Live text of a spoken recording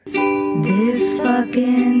This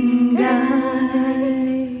fucking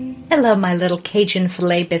guy. Hello, my little Cajun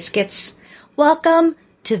filet biscuits. Welcome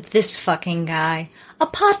to This Fucking Guy, a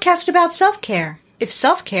podcast about self-care. If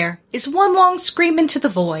self-care is one long scream into the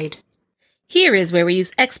void. Here is where we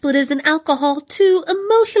use expletives and alcohol to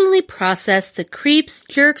emotionally process the creeps,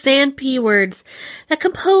 jerks, and p-words that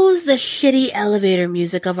compose the shitty elevator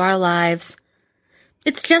music of our lives.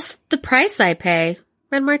 It's just the price I pay.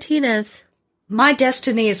 Ren Martinez. My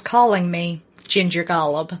destiny is calling me, Ginger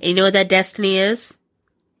Golub. And you know what that destiny is?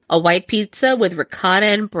 A white pizza with ricotta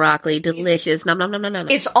and broccoli. Delicious. Nom nom nom nom nom.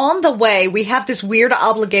 It's on the way. We have this weird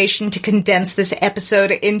obligation to condense this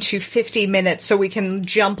episode into 50 minutes so we can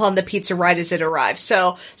jump on the pizza right as it arrives.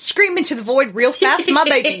 So, scream into the void real fast, my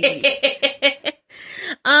baby.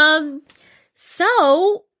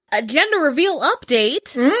 So, a gender reveal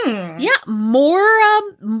update. Yeah,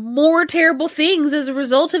 more terrible things as a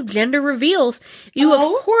result of gender reveals. You,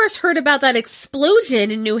 of course, heard about that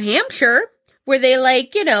explosion in New Hampshire, where they,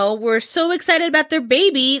 were so excited about their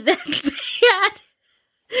baby that they had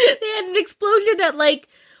an explosion that,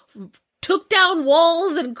 took down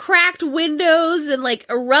walls and cracked windows and,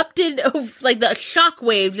 erupted, the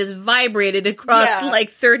shockwave just vibrated across,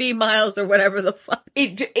 30 miles or whatever the fuck.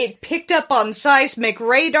 It picked up on seismic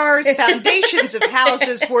radars, foundations of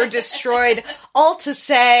houses were destroyed, all to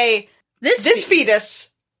say, this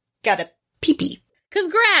fetus got a pee-pee.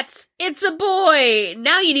 Congrats! It's a boy!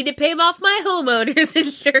 Now you need to pay off my homeowner's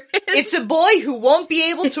insurance. It's a boy who won't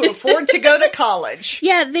be able to afford to go to college.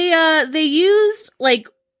 Yeah, they used,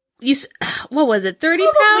 what was it, 30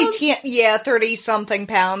 pounds? 30-something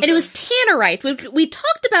pounds. And it was tannerite. We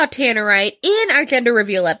talked about tannerite in our gender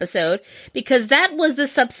reveal episode, because that was the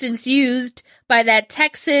substance used by that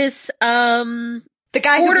Texas, the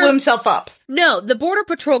guy who blew himself up. No, the Border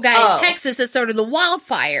Patrol guy in Texas that started the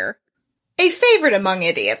wildfire. A favorite among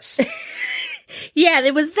idiots. Yeah,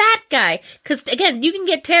 it was that guy. Because, again, you can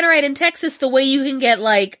get tannerite in Texas the way you can get,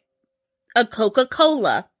 a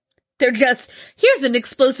Coca-Cola. They're just, here's an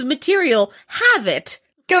explosive material. Have it.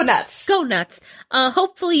 Go nuts. Go nuts.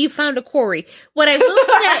 Hopefully you found a quarry. What I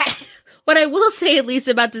will say at least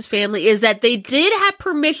about this family is that they did have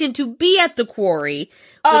permission to be at the quarry.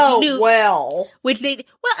 At least they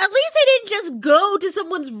didn't just go to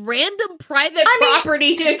someone's random private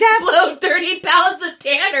property to explode 30 pounds of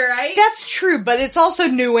tannerite. That's true, but it's also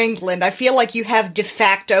New England. I feel like you have de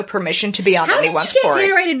facto permission to be on anyone's quarry. How did you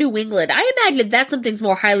get tannerite in New England? I imagine that something's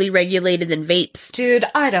more highly regulated than vapes. Dude,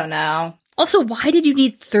 I don't know. Also, why did you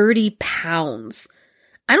need 30 pounds?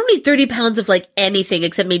 I don't need 30 pounds of, anything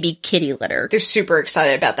except maybe kitty litter. They're super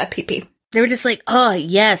excited about that pee-pee. They were just oh,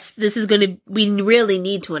 yes, we really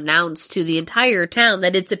need to announce to the entire town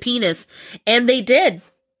that it's a penis. And they did.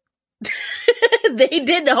 They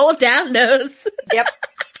did, the whole town knows. Yep.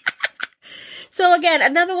 So again,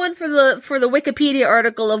 another one for the Wikipedia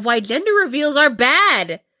article of why gender reveals are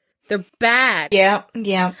bad. They're bad. Yeah.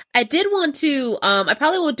 I did want to, I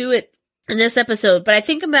probably won't do it in this episode, but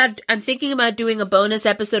I'm thinking about doing a bonus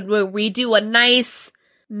episode where we do a nice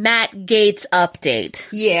Matt Gaetz update.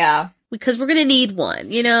 Yeah. Because we're gonna need one,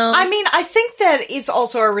 I mean, I think that it's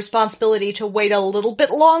also our responsibility to wait a little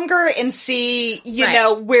bit longer and see,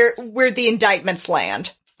 where the indictments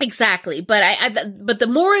land. Exactly. But the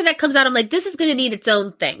more that comes out, I'm this is gonna need its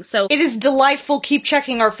own thing. So it is delightful. Keep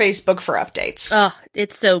checking our Facebook for updates. Oh,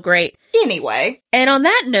 it's so great. Anyway. And on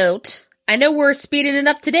that note, I know we're speeding it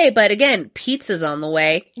up today, but again, pizza's on the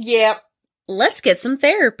way. Yep. Let's get some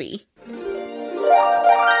therapy.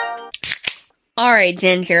 Alright,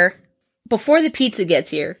 Ginger. Before the pizza gets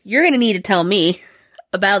here, you're gonna need to tell me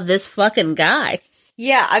about this fucking guy.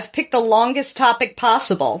 Yeah, I've picked the longest topic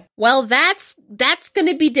possible. Well, that's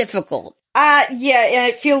gonna be difficult. Yeah, and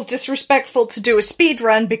it feels disrespectful to do a speed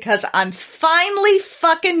run because I'm finally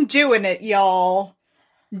fucking doing it, y'all.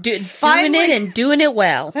 Doing it and doing it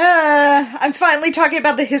well. I'm finally talking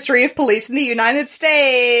about the history of police in the United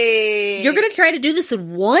States. You're gonna try to do this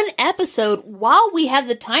in one episode while we have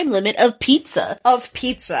the time limit of pizza.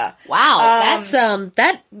 Wow, that's,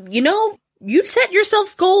 you set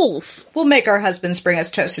yourself goals. We'll make our husbands bring us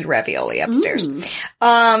toasted ravioli upstairs.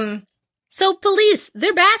 So police,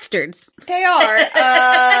 they're bastards. They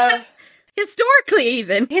are. Historically,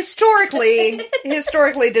 even. Historically,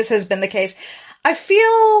 this has been the case. I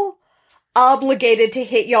feel obligated to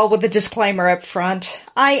hit y'all with a disclaimer up front.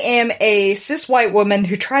 I am a cis white woman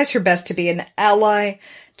who tries her best to be an ally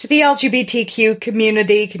to the LGBTQ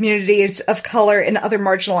communities of color, and other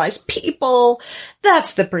marginalized people.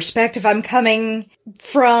 That's the perspective I'm coming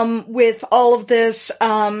from with all of this.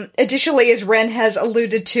 Additionally, as Ren has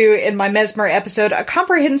alluded to in my Mesmer episode, a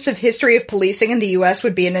comprehensive history of policing in the US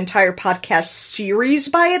would be an entire podcast series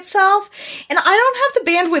by itself, and I don't have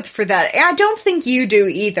the bandwidth for that. I don't think you do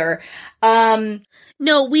either.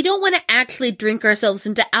 No, we don't want to actually drink ourselves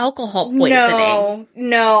into alcohol poisoning.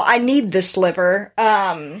 No, I need this liver.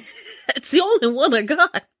 It's the only one I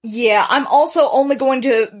got. Yeah, I'm also only going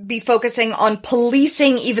to be focusing on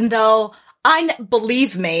policing, even though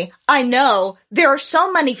believe me, I know there are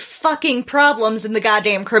so many fucking problems in the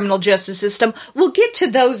goddamn criminal justice system. We'll get to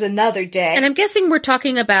those another day. And I'm guessing we're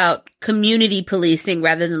talking about community policing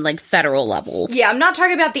rather than, like, federal level. Yeah, I'm not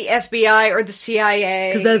talking about the FBI or the CIA.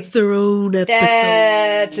 Because that's their own episode.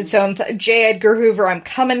 That's its own J. Edgar Hoover, I'm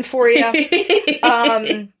coming for you.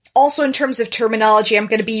 Also, in terms of terminology, I'm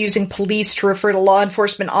going to be using police to refer to law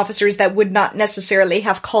enforcement officers that would not necessarily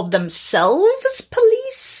have called themselves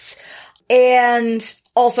police. And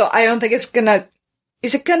also, I don't think is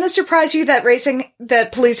it gonna surprise you that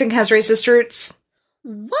policing has racist roots?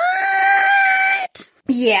 What?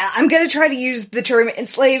 Yeah, I'm gonna try to use the term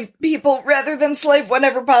enslaved people rather than slave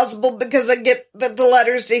whenever possible, because I get that the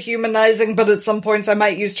letter's dehumanizing, but at some points I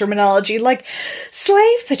might use terminology like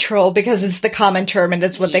slave patrol because it's the common term and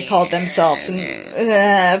it's what they called themselves,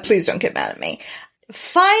 and please don't get mad at me.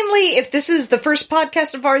 Finally, if this is the first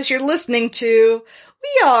podcast of ours you're listening to,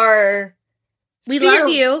 we love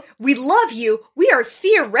you. We love you. We are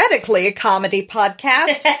theoretically a comedy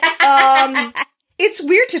podcast. It's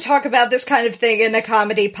weird to talk about this kind of thing in a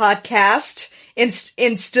comedy podcast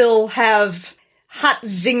and still have hot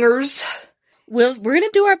zingers. We're gonna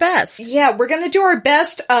do our best. Yeah, we're gonna do our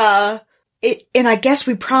best. And I guess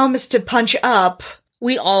we promised to punch up.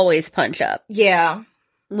 We always punch up. Yeah.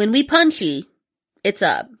 When we punchy, it's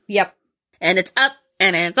up. Yep. And it's up,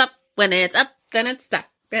 and it's up. When it's up, then it's stuck.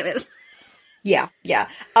 Yeah.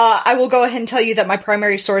 I will go ahead and tell you that my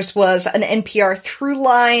primary source was an NPR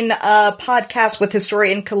Throughline podcast with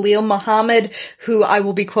historian Khalil Muhammad, who I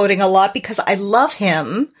will be quoting a lot because I love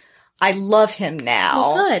him. I love him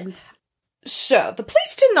now. Oh, good. So, the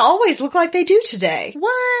police didn't always look like they do today.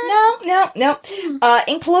 What? No.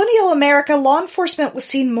 In colonial America, law enforcement was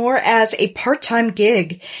seen more as a part-time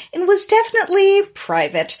gig and was definitely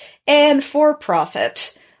private and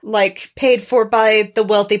for-profit. Like, paid for by the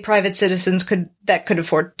wealthy private citizens that could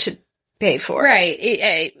afford to pay for it. Right.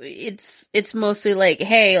 It's mostly like,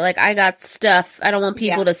 hey, like, I got stuff. I don't want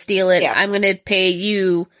people to steal it. Yeah. I'm going to pay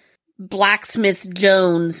you Blacksmith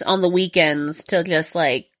Jones on the weekends to just,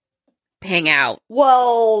 like, hang out.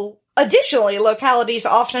 Well, additionally, localities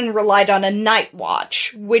often relied on a night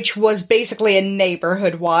watch, which was basically a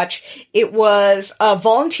neighborhood watch. It was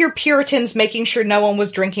volunteer Puritans making sure no one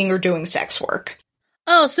was drinking or doing sex work.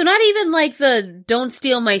 Oh, so not even like the don't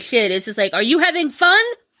steal my shit. It's just like, are you having fun?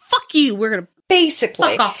 Fuck you. We're gonna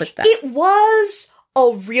basically fuck off with that. It was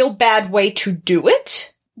a real bad way to do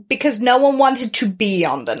it because no one wanted to be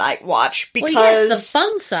on the night watch because well, yes, the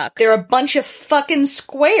fun suck. They're a bunch of fucking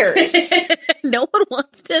squares. No one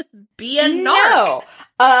wants to be a narc. No.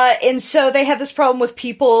 And so they had this problem with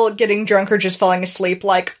people getting drunk or just falling asleep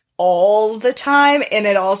like all the time, and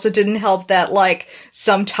it also didn't help that, like,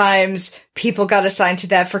 sometimes people got assigned to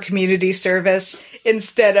that for community service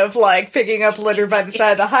instead of, like, picking up litter by the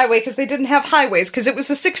side of the highway because they didn't have highways because it was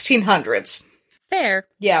the 1600s. Fair.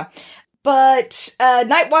 Yeah. But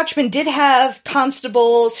night watchmen did have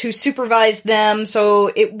constables who supervised them,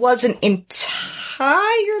 so it wasn't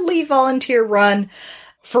entirely volunteer run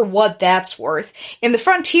for what that's worth. In the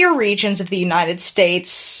frontier regions of the United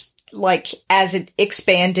States, like, as it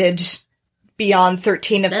expanded beyond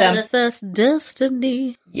 13 of them. Manifest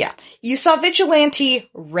destiny. Yeah. You saw vigilante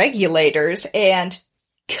regulators and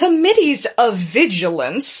committees of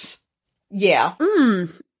vigilance. Yeah.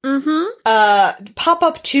 Pop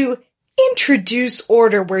up to introduce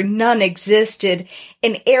order where none existed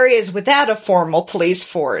in areas without a formal police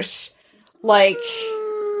force. Like,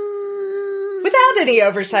 without any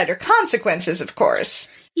oversight or consequences, of course.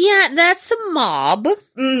 Yeah, that's a mob.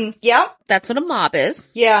 Yeah. That's what a mob is.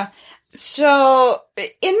 Yeah. So,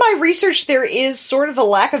 in my research, there is sort of a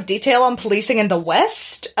lack of detail on policing in the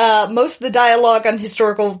West. Most of the dialogue on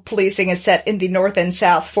historical policing is set in the North and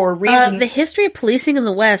South for reasons. The history of policing in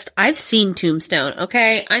the West, I've seen Tombstone,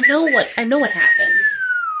 okay? I know what happens.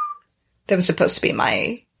 That was supposed to be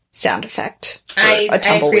my sound effect for I a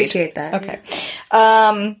tumbleweed. appreciate that. Okay.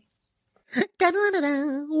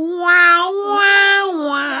 Da-da-da-da. Wow, wow,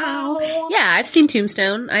 wow. Yeah, I've seen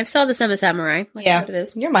Tombstone. I saw The Seven Samurai. I know what it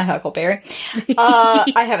is. You're my Huckleberry.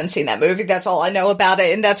 I haven't seen that movie. That's all I know about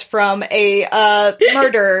it, and that's from a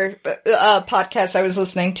murder podcast I was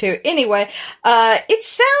listening to. Anyway, it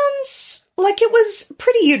sounds like it was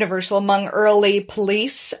pretty universal among early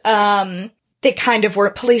police. They kind of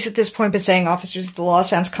weren't police at this point, but saying officers of the law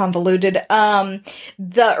sounds convoluted.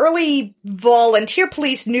 The early volunteer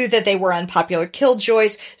police knew that they were unpopular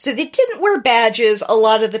killjoys, so they didn't wear badges a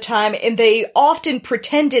lot of the time, and they often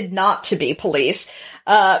pretended not to be police,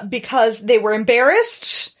 because they were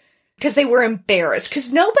embarrassed. Because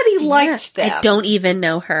nobody liked them. I don't even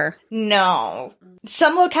know her. No.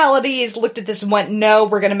 Some localities looked at this and went, no,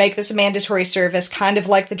 we're going to make this a mandatory service, kind of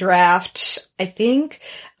like the draft, I think.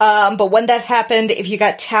 But when that happened, if you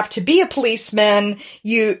got tapped to be a policeman,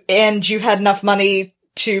 you had enough money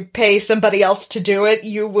to pay somebody else to do it,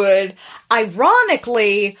 you would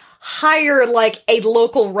ironically hire like a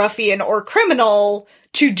local ruffian or criminal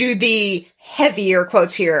to do the heavier,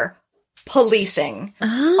 quotes here, policing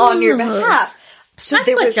on your behalf. So that's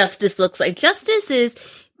what justice looks like. Justice is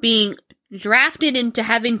being drafted into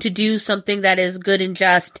having to do something that is good and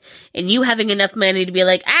just, and you having enough money to be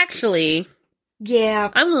like, actually, yeah,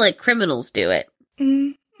 I'm gonna let criminals do it.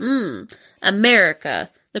 America,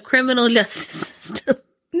 the criminal justice system.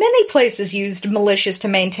 Many places used militias to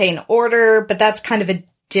maintain order, but that's kind of a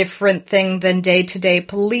different thing than day-to-day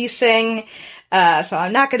policing. So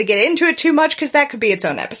I'm not going to get into it too much because that could be its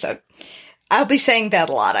own episode. I'll be saying that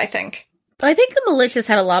a lot, I think. But I think the militias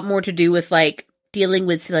had a lot more to do with, like, dealing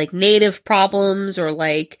with, like, native problems or,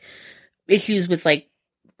 like, issues with, like,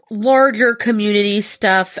 larger community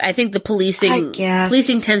stuff. I think the policing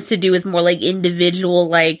tends to do with more, like, individual,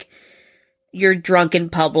 like, you're drunk in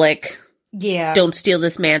public. Yeah. Don't steal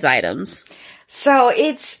this man's items. So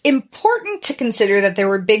it's important to consider that there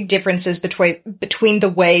were big differences between the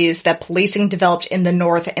ways that policing developed in the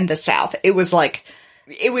North and the South. It was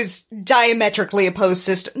diametrically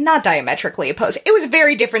opposed not diametrically opposed. It was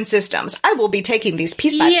very different systems. I will be taking these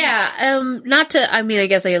piece by piece. I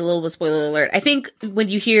guess I get a little bit spoiler alert. I think when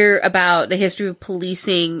you hear about the history of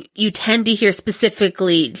policing, you tend to hear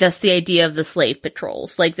specifically just the idea of the slave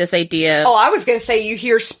patrols. Like this idea. Oh, I was going to say you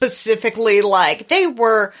hear specifically like they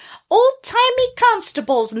were old-timey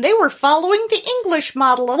constables and they were following the English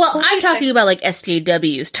model of policing. I'm talking about like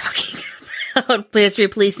SJWs talking about the history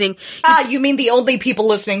of policing. You mean the only people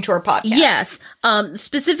listening to our podcast? Yes.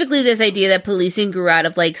 Specifically this idea that policing grew out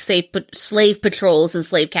of like slave patrols and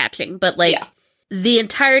slave catching. But like the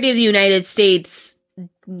entirety of the United States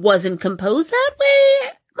wasn't composed that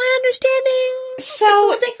way, my understanding.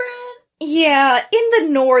 So different. Yeah, in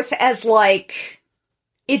the North, as like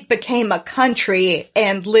it became a country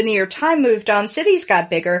and linear time moved on, cities got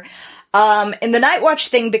bigger. And the Night Watch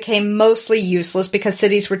thing became mostly useless because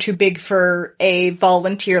cities were too big for a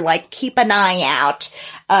volunteer, like, keep an eye out,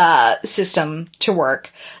 system to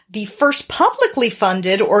work. The first publicly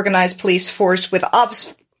funded organized police force with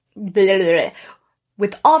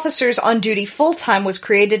officers on duty full-time was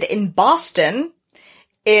created in Boston.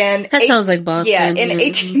 Sounds like Boston. Yeah, in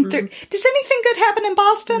 1830. Does anything good happen in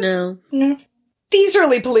Boston? No. These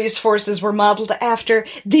early police forces were modeled after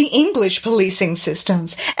the English policing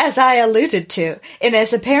systems, as I alluded to, and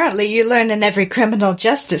as apparently you learn in every criminal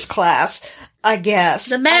justice class, I guess.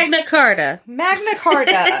 The Magna Carta. Magna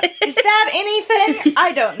Carta. Is that anything?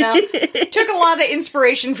 I don't know. Took a lot of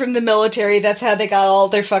inspiration from the military. That's how they got all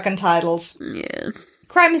their fucking titles. Yeah.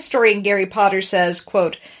 Crime historian Gary Potter says,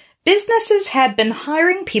 quote, businesses had been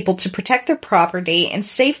hiring people to protect their property and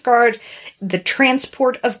safeguard the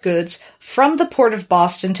transport of goods from the port of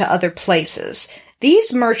Boston to other places.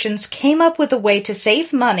 These merchants came up with a way to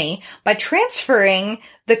save money by transferring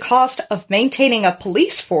the cost of maintaining a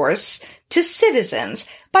police force to citizens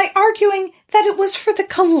by arguing that it was for the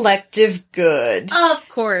collective good. Of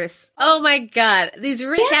course. Oh my god. These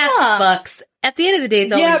rich-ass fucks. At the end of the day,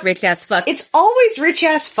 it's always rich-ass fucks. It's always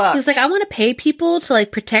rich-ass fucks. He's like, I want to pay people to,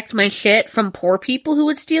 like, protect my shit from poor people who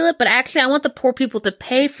would steal it, but actually I want the poor people to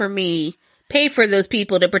pay for those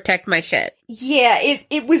people to protect my shit. Yeah,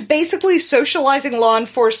 it was basically socializing law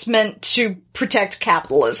enforcement to protect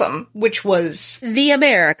capitalism, which was... the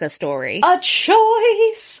America story. A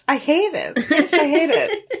choice! I hate it. Yes, I hate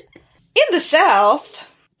it. In the South,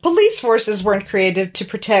 police forces weren't created to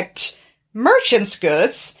protect merchants'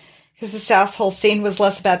 goods, because the South's whole scene was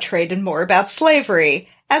less about trade and more about slavery,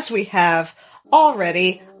 as we have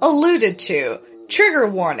already alluded to. Trigger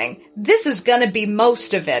warning. This is gonna be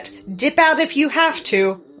most of it. Dip out if you have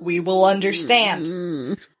to. We will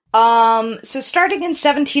understand. So starting in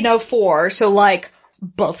 1704, so like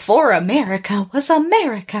before America was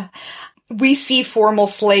America. We see formal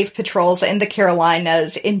slave patrols in the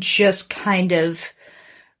Carolinas and just kind of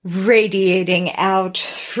radiating out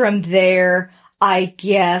from there, I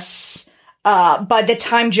guess. By the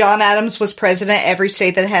time John Adams was president, every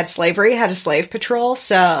state that had slavery had a slave patrol,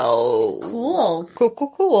 so... Cool.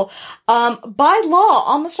 By law,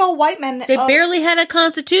 almost all white men... They barely had a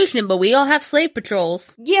constitution, but we all have slave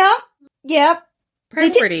patrols. Yeah.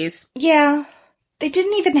 Priorities. Yeah. They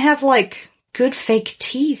didn't even have, like, good fake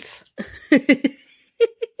teeth.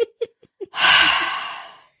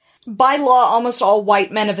 By law, almost all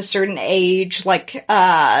white men of a certain age, like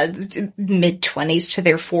mid-20s to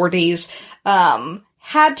their 40s,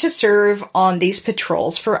 had to serve on these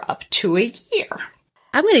patrols for up to a year.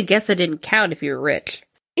 I'm gonna guess that didn't count if you were rich.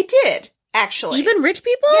 It did, actually. Even rich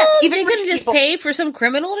people? Yes, even they rich couldn't just people. pay for some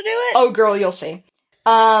criminal to do it? Oh, girl, you'll see.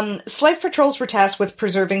 Slave patrols were tasked with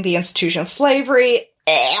preserving the institution of slavery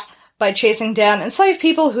by chasing down enslaved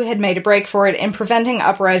people who had made a break for it and preventing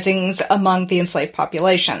uprisings among the enslaved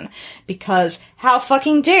population. Because how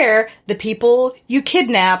fucking dare the people you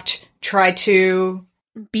kidnapped try to...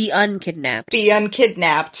 Be unkidnapped.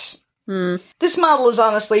 This model is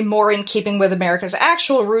honestly more in keeping with America's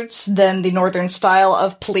actual roots than the northern style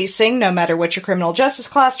of policing, no matter what your criminal justice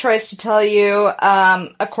class tries to tell you.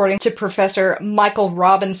 According to Professor Michael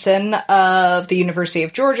Robinson of the University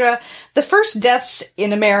of Georgia, the first deaths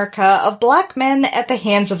in America of black men at the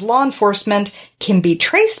hands of law enforcement can be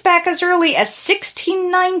traced back as early as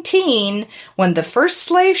 1619, when the first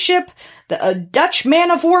slave ship, a Dutch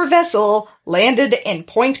man-of-war vessel, landed in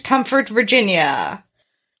Point Comfort, Virginia.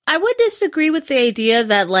 I would disagree with the idea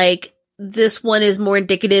that, like, this one is more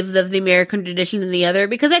indicative of the American tradition than the other,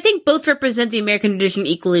 because I think both represent the American tradition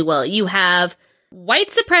equally well. You have white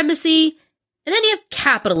supremacy, and then you have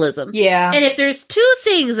capitalism. Yeah. And if there's two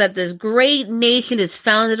things that this great nation is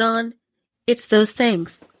founded on, it's those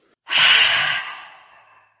things.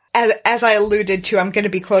 As I alluded to, I'm going to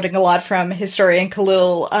be quoting a lot from historian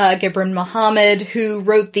Khalil Gibran Muhammad, who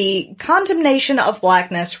wrote The Condemnation of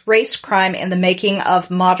Blackness, Race, Crime, and the Making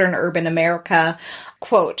of Modern Urban America.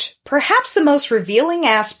 Quote, perhaps the most revealing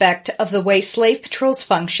aspect of the way slave patrols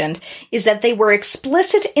functioned is that they were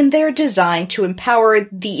explicit in their design to empower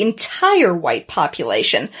the entire white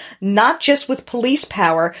population, not just with police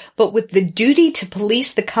power, but with the duty to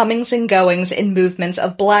police the comings and goings and movements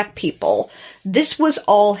of black people. This was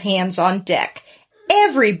all hands on deck.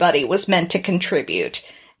 Everybody was meant to contribute.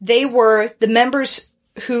 The members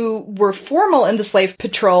who were formal in the slave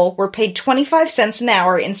patrol were paid 25 cents an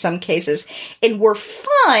hour in some cases, and were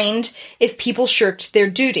fined if people shirked their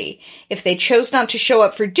duty. If they chose not to show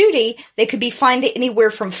up for duty, they could be fined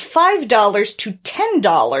anywhere from $5 to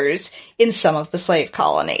 $10 in some of the slave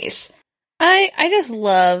colonies. I just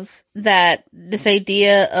love that this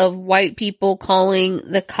idea of white people calling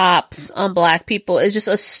the cops on black people is just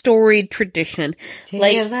a storied tradition.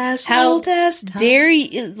 Like, how dare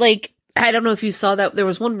you, like, I don't know if you saw that. There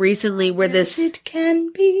was one recently where this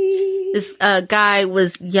guy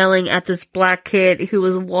was yelling at this black kid who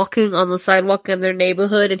was walking on the sidewalk in their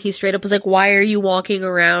neighborhood, and he straight up was like, "Why are you walking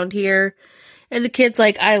around here?" And the kid's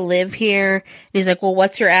like, "I live here." And he's like, "Well,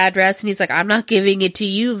 what's your address?" And he's like, "I'm not giving it to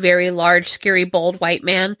you, very large, scary, bald white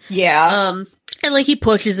man." Yeah. And like he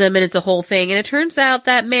pushes him, and it's a whole thing. And it turns out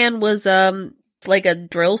that man was like a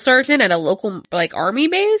drill sergeant at a local like army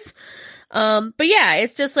base. But yeah,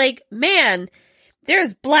 it's just like, man,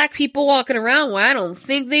 there's black people walking around where I don't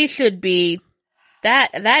think they should be.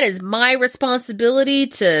 That is my responsibility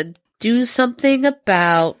to do something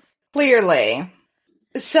about. Clearly.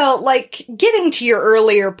 So, like, getting to your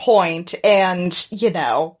earlier point, and, you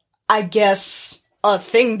know, I guess a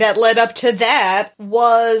thing that led up to that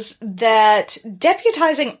was that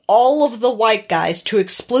deputizing all of the white guys to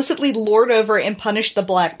explicitly lord over and punish the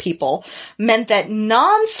black people meant that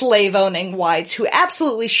non-slave-owning whites who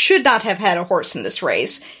absolutely should not have had a horse in this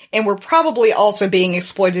race, and were probably also being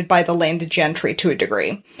exploited by the landed gentry to a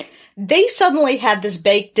degree, they suddenly had this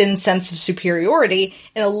baked-in sense of superiority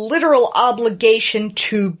and a literal obligation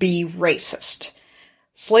to be racist.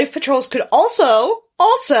 Slave patrols could also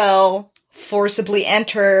forcibly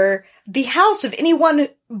enter the house of anyone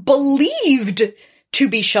believed to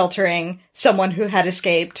be sheltering someone who had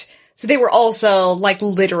escaped. So they were also, like,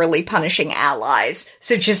 literally punishing allies.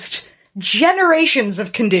 So just generations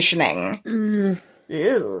of conditioning.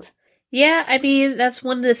 Ugh. Yeah, I mean, that's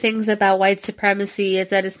one of the things about white supremacy is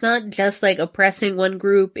that it's not just, like, oppressing one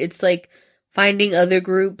group. It's, like, finding other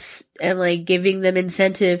groups and, like, giving them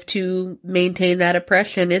incentive to maintain that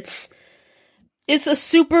oppression. It's a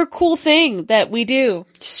super cool thing that we do.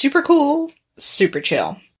 Super cool, super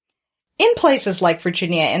chill. In places like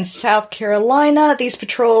Virginia and South Carolina, these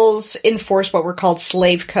patrols enforced what were called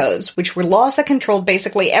slave codes, which were laws that controlled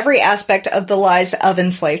basically every aspect of the lives of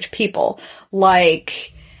enslaved people.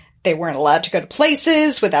 Like, they weren't allowed to go to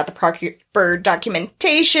places without the proper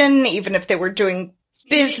documentation, even if they were doing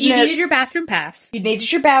business. You needed your bathroom pass. You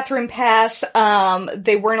needed your bathroom pass.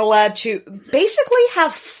 They weren't allowed to basically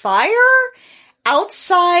have fire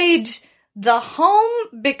outside the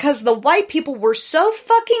home because the white people were so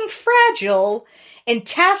fucking fragile and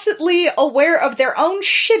tacitly aware of their own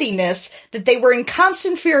shittiness that they were in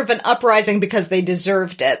constant fear of an uprising because they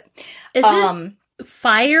deserved it. Is it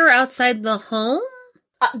fire outside the home?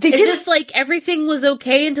 They Is did this like everything was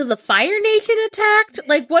okay until the Fire Nation attacked?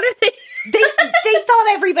 Like, what are they? they thought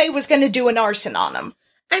everybody was going to do an arson on them.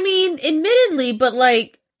 I mean, admittedly, but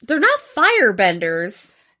like, they're not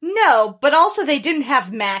firebenders. No, but also they didn't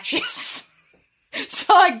have matches.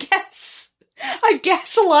 So I guess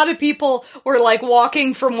a lot of people were like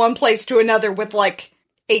walking from one place to another with like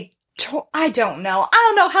I don't know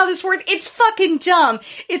how this worked. It's fucking dumb.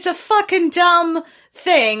 It's a fucking dumb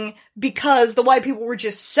thing because the white people were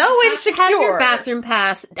just so insecure. Have your bathroom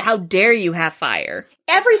pass. How dare you have fire?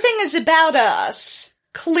 Everything is about us,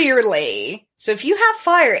 clearly. So if you have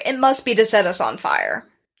fire, it must be to set us on fire.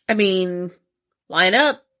 I mean, line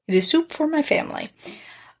up. It is soup for my family.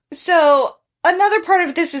 So another part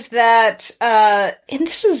of this is that, and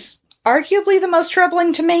this is arguably the most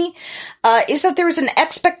troubling to me, is that there was an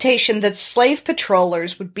expectation that slave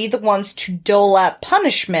patrollers would be the ones to dole out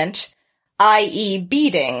punishment, i.e.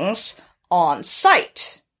 beatings, on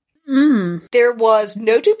sight. There was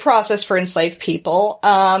no due process for enslaved people.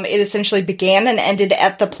 It essentially began and ended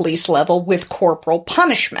at the police level with corporal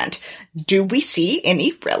punishment. Do we see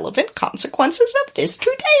any relevant consequences of this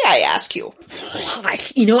today, I ask you?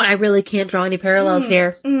 You know what? I really can't draw any parallels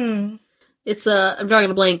here. It's, I'm drawing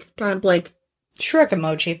a blank. Shrug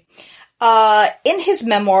emoji. In his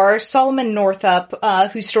memoir, Solomon Northup,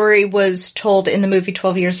 whose story was told in the movie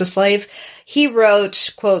 12 Years a Slave, he wrote,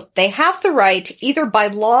 quote, "They have the right, either by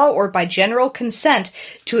law or by general consent,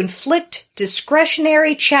 to inflict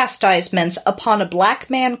discretionary chastisements upon a black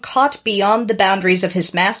man caught beyond the boundaries of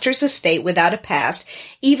his master's estate without a pass,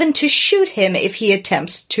 even to shoot him if he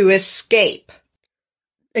attempts to escape."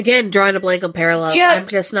 Again, drawing a blank on parallels. I'm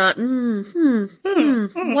just not,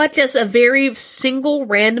 What, just a very single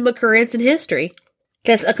random occurrence in history?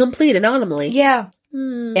 Just a complete anomaly. Yeah.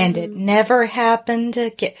 And it never happened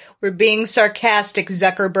again. We're being sarcastic,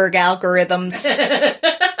 Zuckerberg algorithms.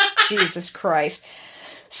 Jesus Christ.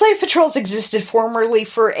 Slave patrols existed formerly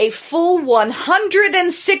for a full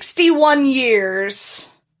 161 years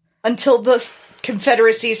until the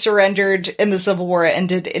Confederacy surrendered and the Civil War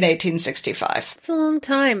ended in 1865. It's a long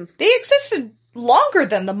time. They existed longer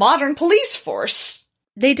than the modern police force.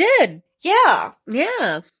 They did. Yeah.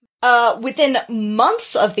 Yeah. Within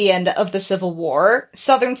months of the end of the Civil War,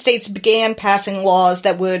 Southern states began passing laws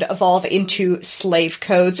that would evolve into slave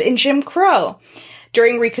codes and Jim Crow.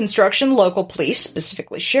 During Reconstruction, local police,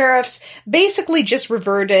 specifically sheriffs, basically just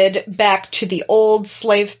reverted back to the old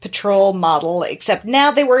slave patrol model, except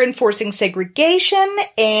now they were enforcing segregation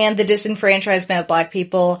and the disenfranchisement of black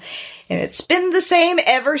people, and it's been the same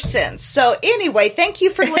ever since. So anyway, thank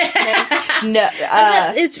you for listening.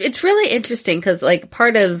 It's really interesting because, like,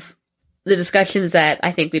 part of the discussions that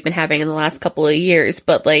I think we've been having in the last couple of years,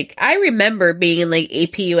 but, like, I remember being in, like,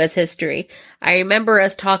 AP US history. I remember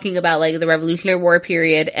us talking about, like, the Revolutionary War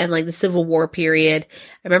period and, like, the Civil War period.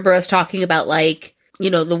 I remember us talking about, like,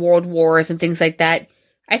 you know, the World Wars and things like that.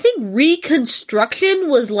 I think Reconstruction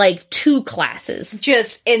was, like, 2 classes.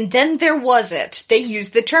 And then there was it. They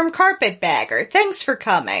used the term carpetbagger. Thanks for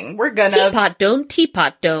coming. We're gonna...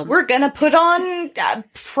 Teapot Dome. We're gonna put on,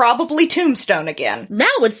 probably Tombstone again. Now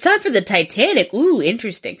it's time for the Titanic. Ooh,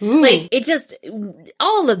 interesting. Ooh. Like, it just...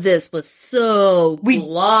 All of this was so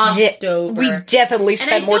glossed over. We definitely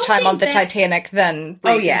spent more time on the Titanic than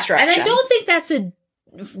Reconstruction. And I don't think that's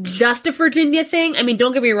just a Virginia thing. I mean,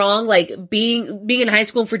 don't get me wrong, like, being in high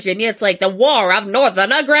school in Virginia, it's like the war of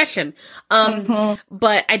northern aggression.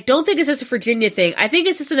 But I don't think it's just a Virginia thing. I think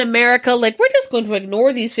it's just in America, like, we're just going to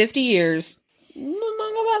ignore these 50 years. We're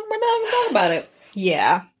not going to talk about it.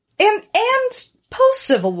 Yeah. And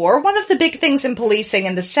post-Civil War, one of the big things in policing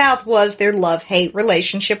in the South was their love-hate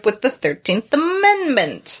relationship with the 13th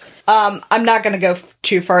Amendment. I'm not going to go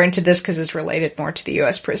too far into this because it's related more to the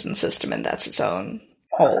U.S. prison system, and that's its own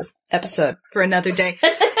whole episode for another day.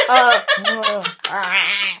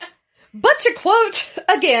 But to quote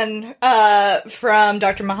again from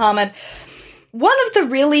Dr. Muhammad, One of the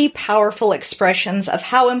really powerful expressions of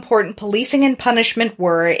how important policing and punishment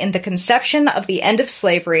were in the conception of the end of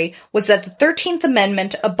slavery was that the 13th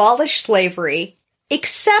Amendment abolished slavery,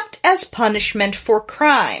 except as punishment for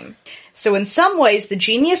crime. So in some ways, the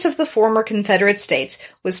genius of the former Confederate States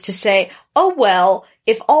was to say, oh well,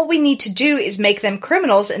 if all we need to do is make them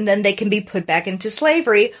criminals and then they can be put back into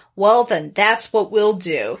slavery, well then that's what we'll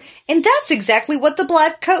do. And that's exactly what the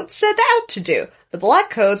Black Coats set out to do. The Black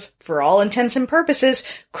Coats, for all intents and purposes,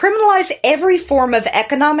 criminalized every form of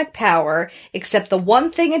economic power, except the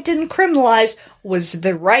one thing it didn't criminalize was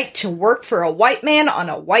the right to work for a white man on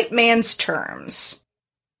a white man's terms.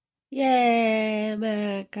 Yay,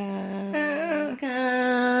 America, America,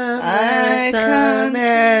 I come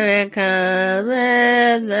America,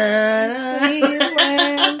 let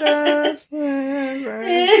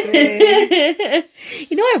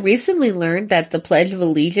You know, I recently learned that the Pledge of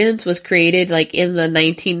Allegiance was created, like, in the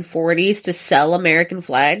 1940s to sell American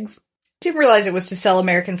flags. Didn't realize it was to sell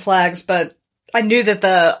American flags, but I knew that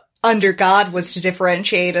the under God was to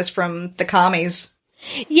differentiate us from the commies.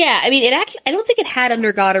 Yeah, I mean, I don't think it had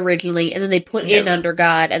under God originally, and then they put in under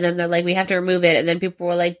God, and then they're like, we have to remove it, and then people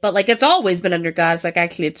were like, but, like, it's always been under God. It's like,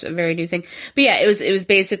 actually, it's a very new thing. But yeah, it was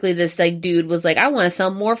basically this, like, dude was like, I want to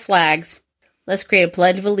sell more flags. Let's create a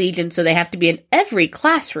Pledge of Allegiance so they have to be in every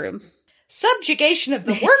classroom. Subjugation of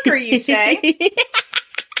the worker, you say?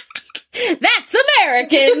 That's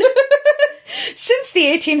American! Since the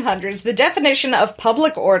 1800s, the definition of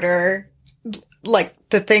public order, like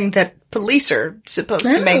the thing that police are supposed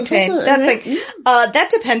to maintain, that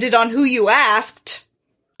depended on who you asked.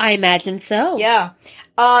 I imagine so. Yeah.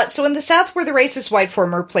 So in the South, where the racist white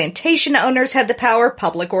former plantation owners had the power,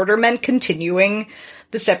 public order meant continuing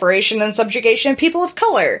the separation and subjugation of people of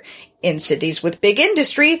color. In cities with big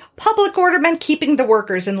industry, public order meant keeping the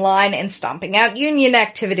workers in line and stomping out union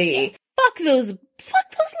activity. Fuck those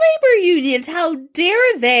labor unions. How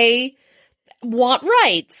dare they want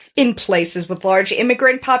rights? In places with large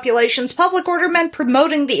immigrant populations, public order meant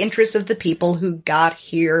promoting the interests of the people who got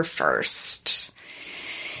here first.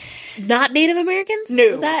 Not Native Americans?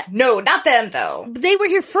 No, not them, though. They were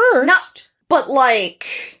here first. But,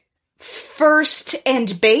 like, first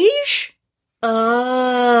and beige?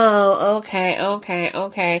 Oh,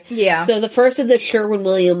 okay. Yeah. So the first of the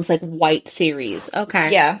Sherwin-Williams, like, white series.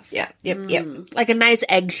 Okay. Yep. Like a nice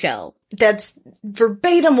eggshell. That's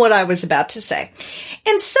verbatim what I was about to say.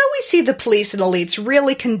 And so we see the police and elites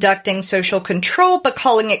really conducting social control, but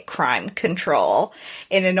calling it crime control.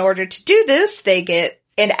 And in order to do this, they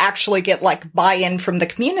actually get like buy-in from the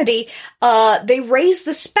community, they raise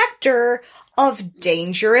the specter of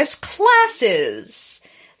dangerous classes.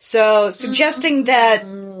 So, suggesting that,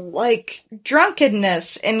 like,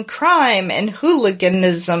 drunkenness and crime and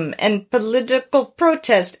hooliganism and political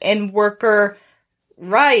protest and worker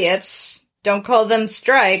riots, don't call them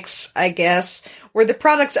strikes, I guess, were the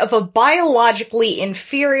products of a biologically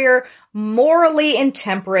inferior, morally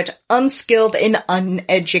intemperate, unskilled, and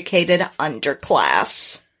uneducated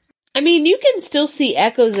underclass. I mean, you can still see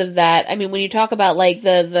echoes of that. I mean, when you talk about, like,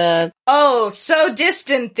 the Oh, so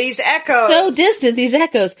distant, these echoes!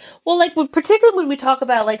 Well, like, particularly when we talk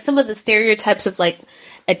about, like, some of the stereotypes of, like,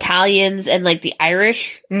 Italians and, like, the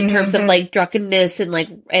Irish, in terms of, like, drunkenness and, like,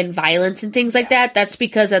 and violence and things like that, that's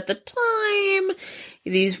because at the time,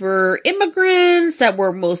 these were immigrants that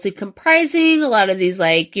were mostly comprising a lot of these,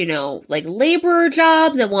 like, you know, like, laborer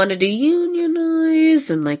jobs that wanted to unionize,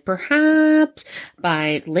 and, like, perhaps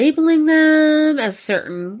by labeling them a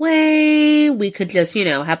certain way, we could just, you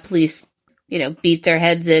know, have police, you know, beat their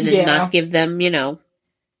heads in and not give them, you know,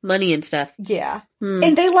 money and stuff. Yeah.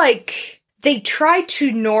 And they try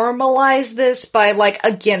to normalize this by, like,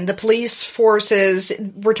 again, the police forces,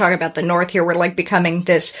 we're talking about the North here, were, like, becoming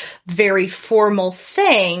this very formal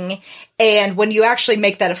thing, and when you actually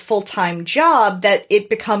make that a full-time job, that it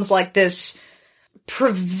becomes, like, this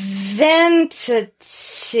preventative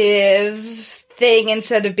thing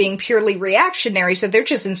instead of being purely reactionary, so they're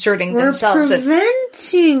just inserting themselves in.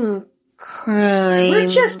 Preventing crime. We're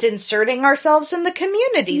just inserting ourselves in the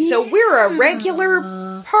community, so we're a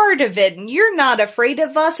regular part of it, and you're not afraid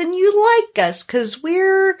of us, and you like us, because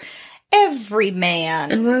we're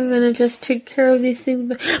everyman. And we're gonna just take care of these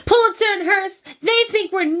things. Pulitzer and Hearst, they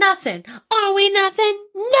think we're nothing. Are we nothing?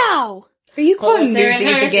 No! Are you quoting Pulitzer and Newsies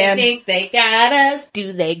Hearst, again? They think they got us.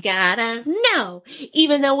 Do they got us? No!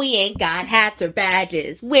 Even though we ain't got hats or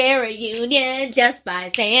badges, we're a union just by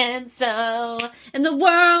saying so. And the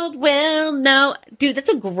world will know. Dude, that's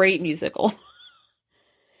a great musical.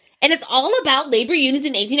 And it's all about labor unions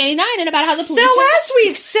in 1899 and about how the police... So, as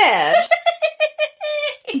we've said,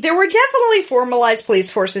 There were definitely formalized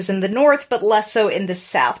police forces in the North, but less so in the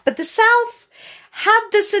South. But the South had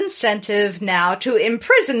this incentive now to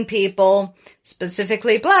imprison people,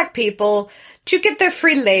 specifically black people, to get their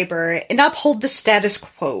free labor and uphold the status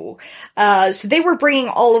quo. So they were bringing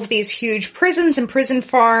all of these huge prisons and prison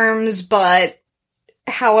farms, but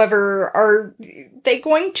however, are they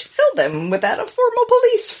going to fill them without a formal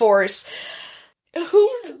police force? Who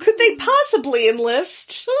could they possibly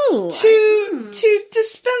enlist to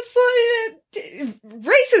dispense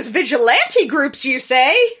racist vigilante groups, you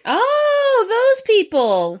say? Oh, those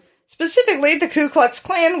people. Specifically, the Ku Klux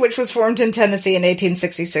Klan, which was formed in Tennessee in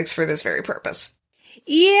 1866 for this very purpose.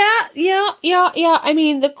 Yeah. I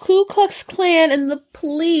mean, the Ku Klux Klan and the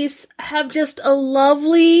police have just a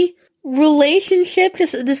lovely relationship,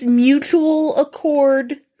 just this mutual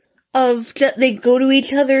accord of they go to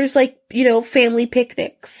each other's, like, you know, family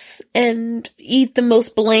picnics and eat the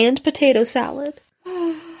most bland potato salad.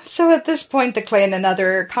 So at this point, the Klan and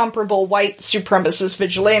other comparable white supremacist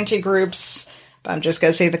vigilante groups, I'm just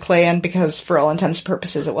gonna say the Klan because for all intents and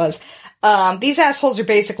purposes it was, these assholes are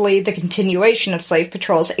basically the continuation of slave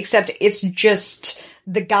patrols, except it's just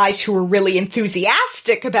the guys who were really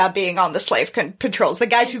enthusiastic about being on the slave patrols, the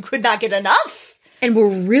guys who could not get enough. And were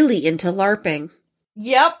really into LARPing.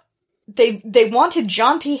 Yep. They wanted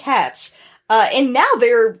jaunty hats. And now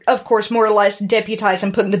they're, of course, more or less deputized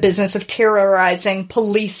and put in the business of terrorizing,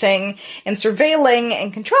 policing, and surveilling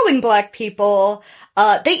and controlling black people.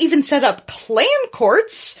 They even set up Klan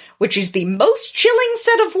courts, which is the most chilling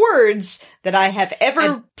set of words that I have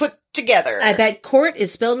ever put together. I bet court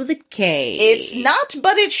is spelled with a K. It's not,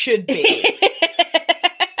 but it should be.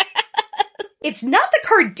 It's not the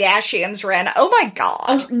Kardashians, Ren. Oh my god.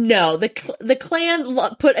 Oh, no, the Klan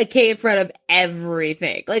put a K in front of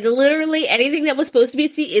everything. Like, literally anything that was supposed to be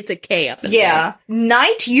a C, it's a K up in there.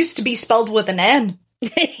 Night used to be spelled with an N. No,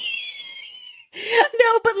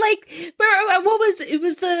 but like, what was, it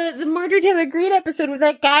was the Marjorie Taylor Greene episode where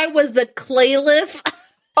that guy was the Clayliff.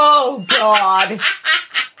 Oh god.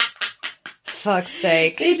 Fuck's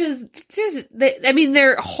sake.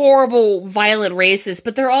 They're horrible, violent racists,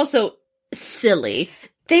 but they're also silly.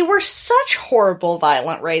 They were such horrible,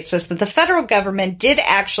 violent racists that the federal government did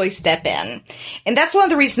actually step in. And that's one of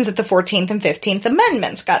the reasons that the 14th and 15th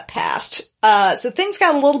Amendments got passed. So things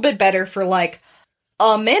got a little bit better for, like,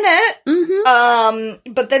 a minute.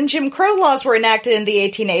 Mm-hmm. But then Jim Crow laws were enacted in the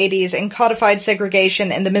 1880s and codified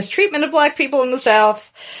segregation and the mistreatment of black people in the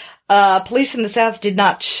South. Police in the South did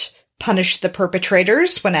not punish the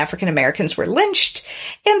perpetrators when African Americans were lynched,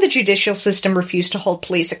 and the judicial system refused to hold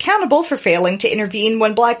police accountable for failing to intervene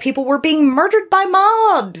when black people were being murdered by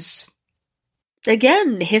mobs.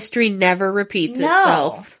 Again, history never repeats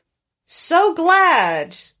itself. So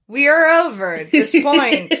glad we are over this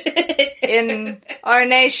point in our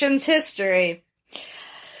nation's history.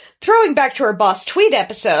 Throwing back to our Boss Tweed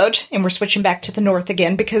episode, and we're switching back to the North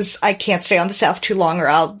again because I can't stay on the South too long or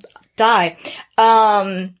I'll die.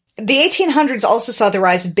 The 1800s also saw the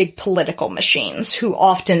rise of big political machines who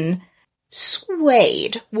often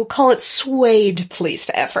swayed, we'll call it swayed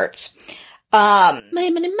police efforts.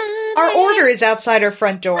 Money. Our order is outside our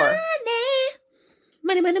front door.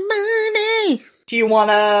 Money. Do you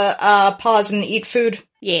want to pause and eat food?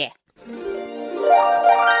 Yeah.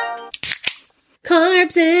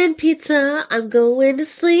 Carbs and pizza, I'm going to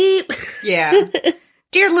sleep. Yeah.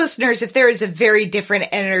 Dear listeners, if there is a very different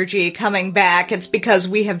energy coming back, it's because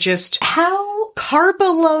we have just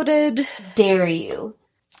carbo-loaded. Dare you?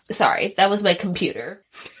 Sorry, that was my computer.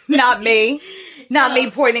 Not me. Not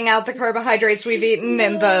me pointing out the carbohydrates we've eaten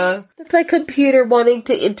and the... That's my computer wanting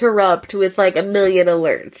to interrupt with like a million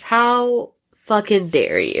alerts. How fucking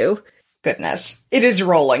dare you? Goodness. It is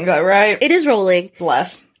rolling though, right? It is rolling.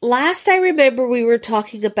 Bless. Last I remember we were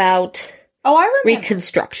talking about... Oh, I remember.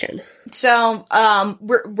 Reconstruction. So,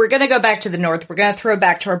 we're gonna go back to the North. We're gonna throw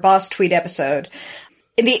back to our Boss Tweed episode.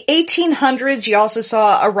 In the 1800s, you also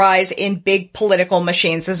saw a rise in big political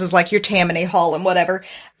machines. This is like your Tammany Hall and whatever.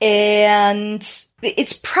 And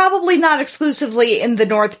it's probably not exclusively in the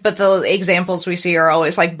North, but the examples we see are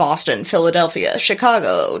always like Boston, Philadelphia,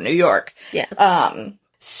 Chicago, New York. Yeah.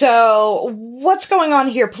 So, what's going on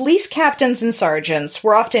here? Police captains and sergeants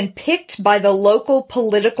were often picked by the local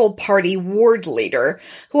political party ward leader,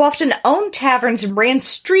 who often owned taverns and ran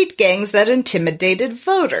street gangs that intimidated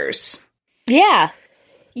voters. Yeah.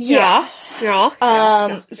 Yeah.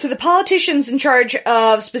 So the politicians in charge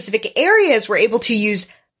of specific areas were able to use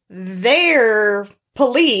their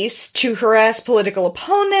police to harass political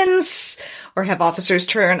opponents, or have officers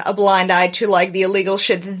turn a blind eye to, like, the illegal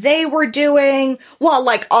shit that they were doing, while,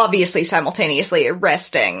 like, obviously simultaneously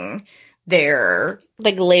arresting They're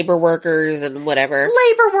Like labor workers and whatever.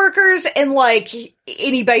 labor workers and like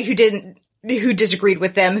anybody who disagreed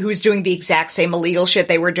with them, who's doing the exact same illegal shit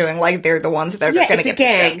they were doing. Like they're the ones that are Yeah, going to it's get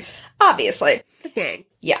a gang. picked up. Obviously. It's a gang.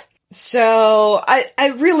 Yeah. So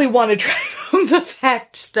I really want to drive home the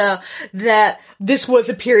fact that this was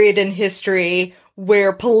a period in history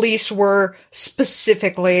where police were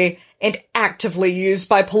specifically and actively used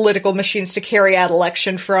by political machines to carry out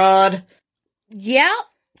election fraud. Yeah.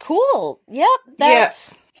 Cool. Yep.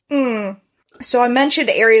 That's... So I mentioned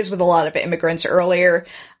areas with a lot of immigrants earlier,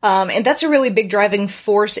 and that's a really big driving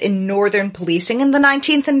force in northern policing in the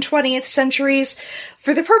 19th and 20th centuries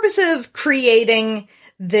for the purpose of creating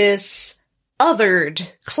this othered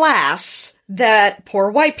class that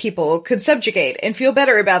poor white people could subjugate and feel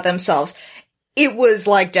better about themselves. It was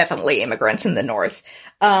like definitely immigrants in the north.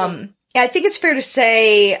 I think it's fair to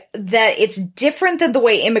say that it's different than the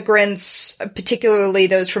way immigrants, particularly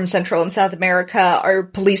those from Central and South America, are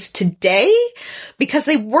policed today, because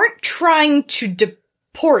they weren't trying to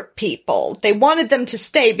deport people. They wanted them to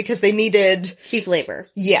stay because they needed... cheap labor.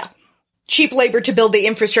 Yeah. Cheap labor to build the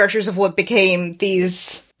infrastructures of what became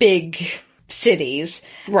these big cities.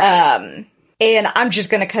 Right. And I'm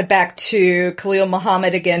just going to cut back to Khalil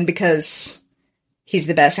Muhammad again because he's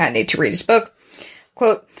the best. I need to read his book.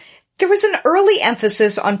 Quote, "There was an early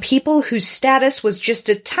emphasis on people whose status was just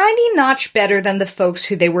a tiny notch better than the folks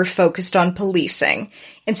who they were focused on policing.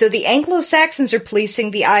 And so the Anglo-Saxons are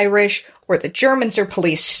policing the Irish, or the Germans are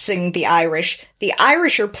policing the Irish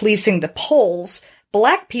are policing the Poles,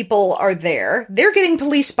 black people are there, they're getting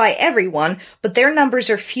policed by everyone, but their numbers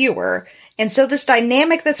are fewer. And so this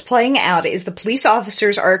dynamic that's playing out is the police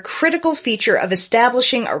officers are a critical feature of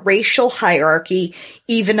establishing a racial hierarchy,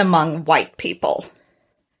 even among white people."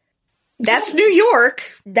 That's New York.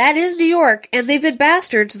 That is New York, and they've been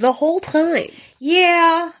bastards the whole time.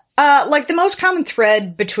 Yeah. Like the most common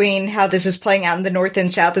thread between how this is playing out in the North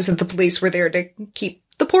and South is that the police were there to keep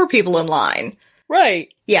the poor people in line.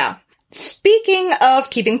 Right. Yeah. Speaking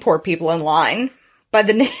of keeping poor people in line, by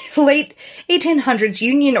the late 1800s,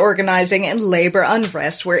 union organizing and labor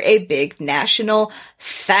unrest were a big national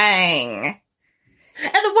thing.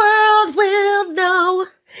 And the world will know,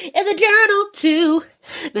 and the journal too.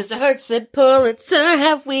 Mr. Hurts said, "Pulitzer,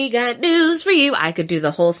 have we got news for you?" I could do the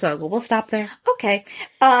whole song, but we'll stop there. Okay.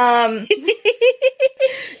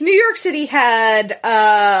 New York City had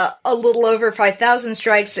a little over 5,000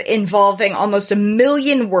 strikes involving almost 1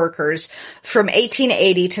 million workers from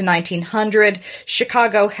 1880 to 1900.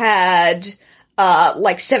 Chicago had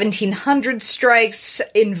like 1,700 strikes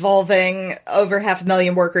involving over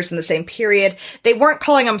 500,000 workers in the same period. They weren't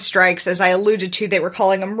calling them strikes, as I alluded to. They were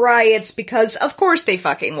calling them riots because, of course, they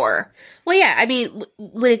fucking were. Well, yeah, I mean,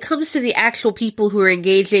 when it comes to the actual people who are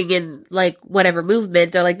engaging in, like, whatever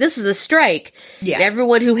movement, they're like, this is a strike. Yeah. And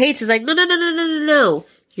everyone who hates is like, no.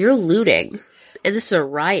 You're looting. And this is a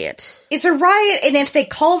riot. It's a riot, and if they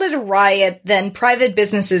called it a riot, then private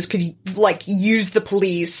businesses could, like, use the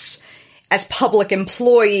police as public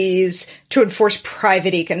employees to enforce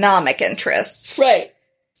private economic interests. Right.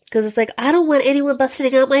 Because it's like, I don't want anyone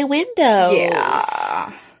busting out my windows.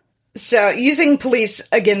 Yeah. So using police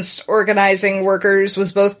against organizing workers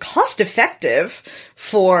was both cost-effective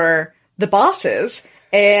for the bosses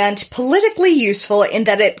and politically useful in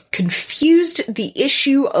that it confused the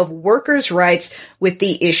issue of workers' rights with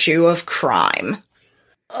the issue of crime.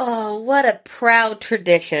 Oh, what a proud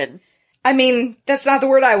tradition. I mean, that's not the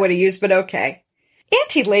word I would have used, but okay.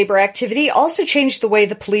 Anti-labor activity also changed the way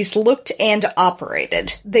the police looked and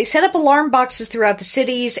operated. They set up alarm boxes throughout the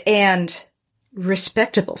cities, and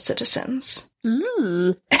respectable citizens,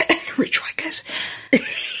 rich white guys,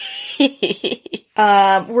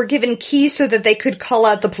 were given keys so that they could call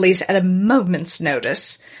out the police at a moment's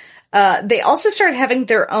notice. They also started having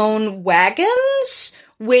their own wagons,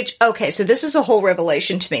 which, okay, so this is a whole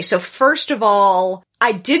revelation to me. So first of all,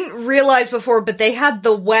 I didn't realize before, but they had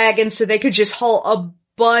the wagons so they could just haul a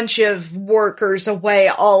bunch of workers away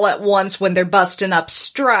all at once when they're busting up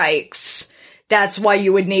strikes. That's why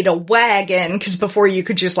you would need a wagon, because before you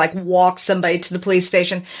could just, like, walk somebody to the police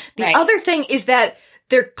station. The other thing is that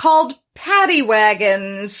they're called paddy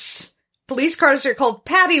wagons. Police cars are called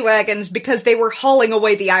paddy wagons because they were hauling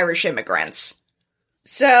away the Irish immigrants.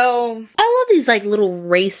 So, I love these, like, little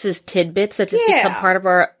racist tidbits that just become part of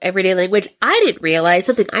our everyday language. I didn't realize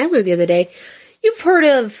something I learned the other day. You've heard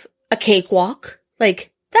of a cakewalk?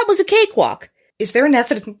 Like, that was a cakewalk. Is there an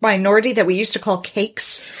ethnic minority that we used to call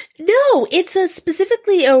cakes? No, it's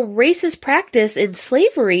specifically a racist practice in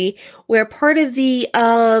slavery where part of the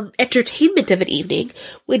entertainment of an evening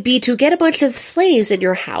would be to get a bunch of slaves in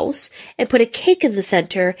your house and put a cake in the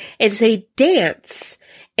center and say dance.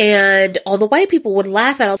 And all the white people would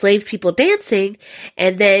laugh at all slave people dancing,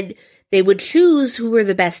 and then they would choose who were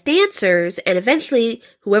the best dancers, and eventually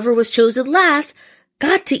whoever was chosen last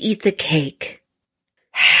got to eat the cake.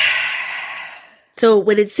 So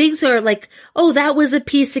when things are like, oh, that was a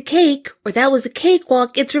piece of cake, or that was a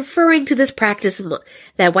cakewalk, it's referring to this practice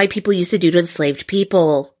that white people used to do to enslaved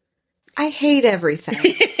people. I hate everything.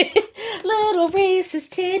 Little racist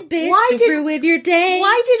tidbits to ruin your day.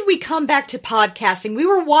 Why did we come back to podcasting? We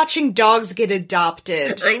were watching dogs get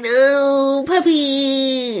adopted. I know,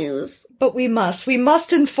 puppies. But we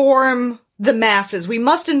must inform the masses. We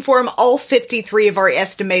must inform all 53 of our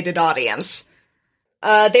estimated audience.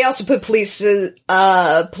 They also put police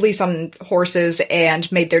on horses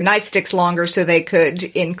and made their nightsticks longer so they could,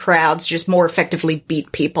 in crowds, just more effectively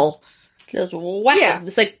beat people. Just whack 'em. Yeah.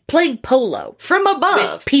 It's like playing polo. From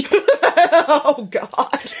above. With people. Oh,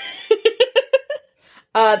 God.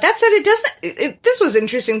 That said, this was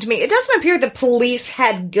interesting to me. It doesn't appear that police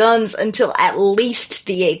had guns until at least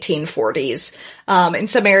the 1840s. In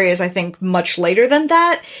some areas, I think much later than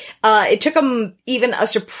that. It took them even a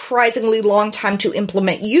surprisingly long time to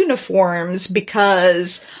implement uniforms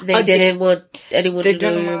because They didn't want anyone to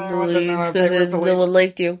know your police. No one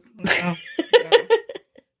liked you.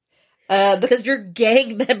 Because you're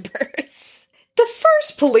gang members. The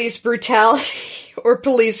first police brutality or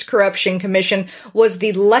police corruption commission was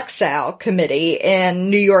the Lexow Committee in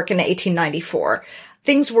New York in 1894.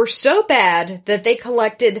 Things were so bad that they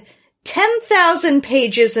collected 10,000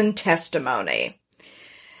 pages in testimony.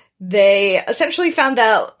 They essentially found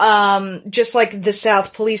out, just like the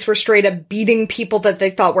South, police were straight up beating people that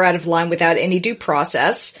they thought were out of line without any due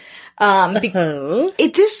process. This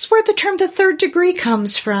is where the term the third degree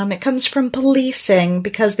comes from. It comes from policing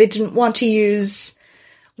because they didn't want to use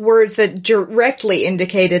words that directly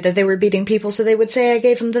indicated that they were beating people, so they would say, I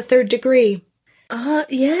gave them the third degree.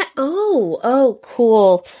 Yeah. Oh,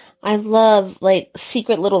 cool. I love,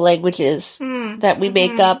 secret little languages that we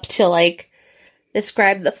make up to,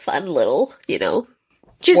 describe the fun little,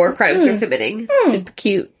 war crimes we're committing. Super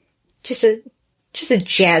cute. Just a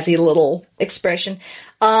jazzy little expression.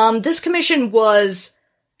 This commission was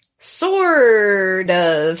sort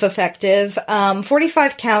of effective.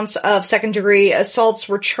 45 counts of second-degree assaults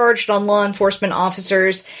were charged on law enforcement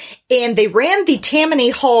officers, and they ran the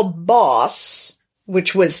Tammany Hall boss,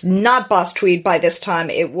 which was not Boss Tweed by this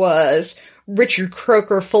time. It was Richard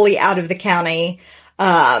Croker, fully out of the county.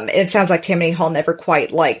 It sounds like Tammany Hall never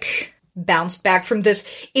quite, bounced back from this.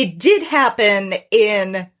 It did happen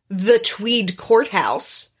in the Tweed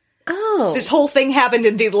courthouse. Oh. This whole thing happened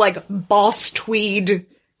in the, Boss Tweed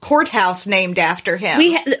courthouse named after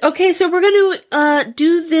him. Okay, so we're going to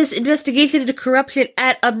do this investigation into corruption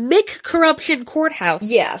at a Mick Corruption courthouse.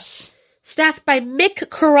 Yes. Staffed by Mick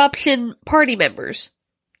Corruption party members.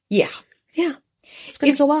 Yeah. Yeah. It's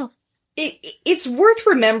going to go well. It's worth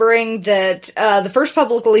remembering that the first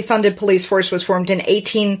publicly funded police force was formed in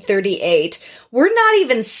 1838. We're not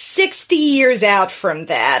even 60 years out from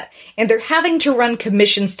that, and they're having to run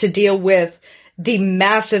commissions to deal with the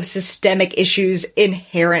massive systemic issues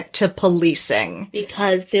inherent to policing.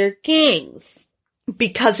 Because they're gangs.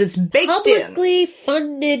 Because it's baked in. Publicly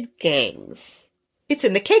funded gangs. It's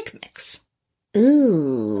in the cake mix.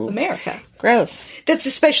 Ooh. America. Gross. That's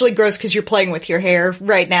especially gross because you're playing with your hair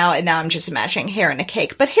right now, and now I'm just imagining hair in a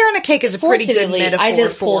cake. But hair in a cake is a pretty good metaphor. I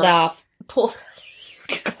just pulled a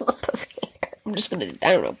huge clump of hair. I'm just gonna,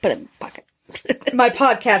 I don't know, put it in my pocket. My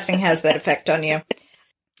podcasting has that effect on you.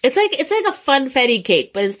 It's like a funfetti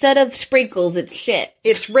cake, but instead of sprinkles, it's shit.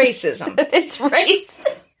 It's racism. It's race.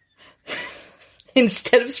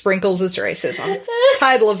 Instead of sprinkles, it's racism.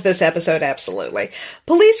 Title of this episode, absolutely.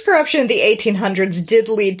 Police corruption in the 1800s did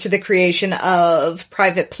lead to the creation of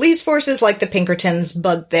private police forces like the Pinkertons,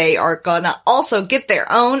 but they are gonna also get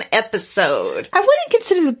their own episode. I wouldn't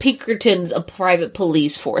consider the Pinkertons a private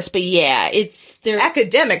police force, but yeah, they're...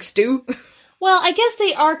 Academics do. Well, I guess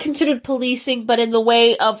they are considered policing, but in the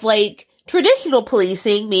way of, traditional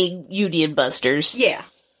policing, being Union busters. Yeah.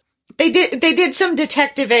 They did some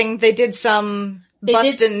detectiving, they did some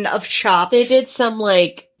busting of chops. They did some,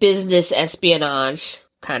 business espionage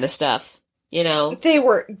kind of stuff, They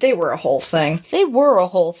were a whole thing. They were a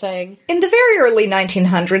whole thing. In the very early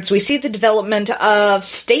 1900s, we see the development of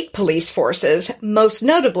state police forces, most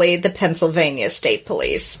notably the Pennsylvania State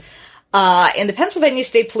Police. And the Pennsylvania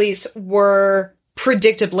State Police were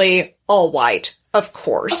predictably all white, of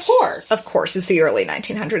course. Of course. Of course. It's the early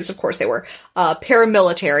 1900s. Of course they were.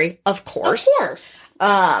 Paramilitary, of course. Of course.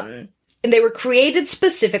 And they were created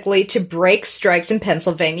specifically to break strikes in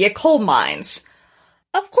Pennsylvania coal mines.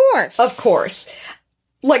 Of course. Of course.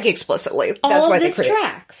 Like, explicitly. That's All why of they this created.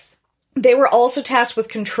 tracks. They were also tasked with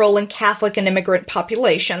controlling Catholic and immigrant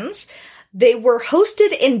populations. They were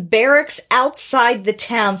hosted in barracks outside the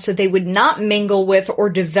town so they would not mingle with or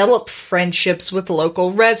develop friendships with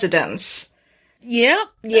local residents. Yep.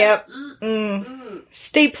 Yep.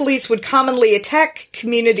 State police would commonly attack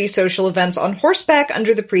community social events on horseback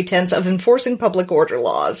under the pretense of enforcing public order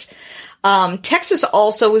laws. Texas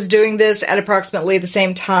also was doing this at approximately the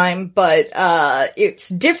same time, but it's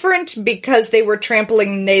different because they were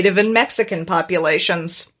trampling Native and Mexican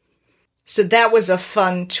populations. So that was a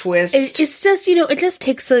fun twist. It's just, it just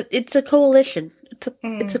takes it's a coalition.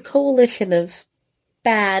 It's a coalition of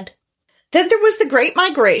bad. Then there was the Great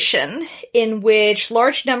Migration, in which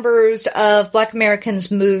large numbers of Black Americans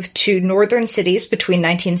moved to northern cities between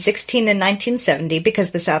 1916 and 1970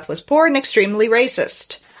 because the South was poor and extremely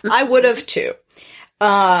racist. I would have too.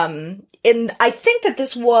 And I think that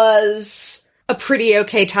this was a pretty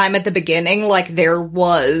okay time at the beginning. Like, there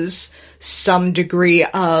was some degree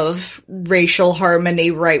of racial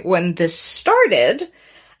harmony right when this started.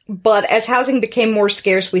 But as housing became more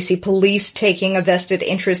scarce, we see police taking a vested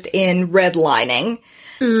interest in redlining.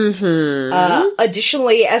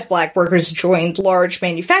 Additionally, as Black workers joined large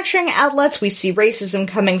manufacturing outlets, we see racism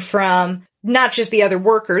coming from not just the other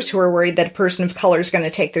workers who are worried that a person of color is going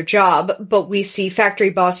to take their job, but we see factory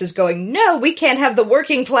bosses going, no, we can't have the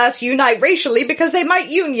working class unite racially because they might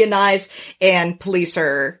unionize. And police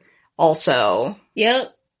are also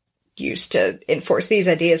used to enforce these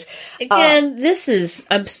ideas. Again,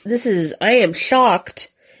 I am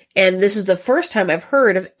shocked, and this is the first time I've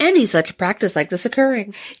heard of any such practice like this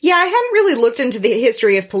occurring. Yeah, I hadn't really looked into the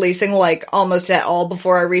history of policing, like, almost at all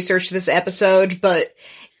before I researched this episode, but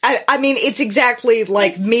I mean, it's exactly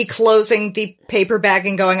like me closing the paper bag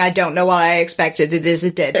and going, I don't know what I expected. It is a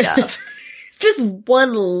dead dove. It's just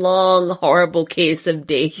one long, horrible case of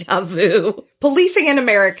deja vu. Policing in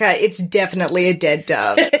America, it's definitely a dead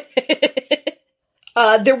dove.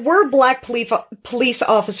 There were Black police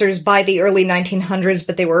officers by the early 1900s,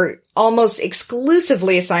 but they were almost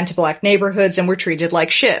exclusively assigned to Black neighborhoods and were treated like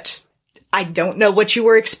shit. I don't know what you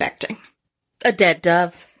were expecting. A dead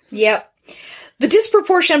dove. Yep. The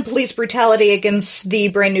disproportionate police brutality against the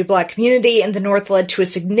brand new Black community in the North led to a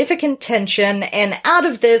significant tension, and out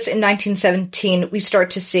of this, in 1917, we start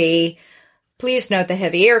to see, please note the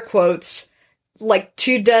heavy air quotes, like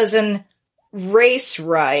 24 race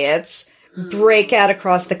riots break out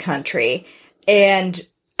across the country. And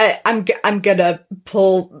I'm gonna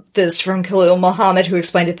pull this from Khalil Muhammad, who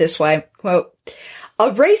explained it this way, quote, a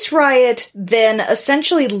race riot then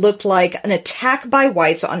essentially looked like an attack by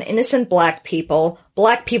whites on innocent Black people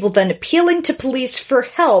then appealing to police for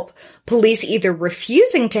help, police either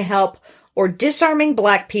refusing to help or disarming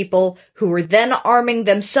Black people who were then arming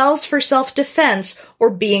themselves for self-defense or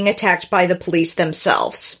being attacked by the police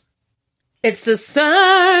themselves. It's the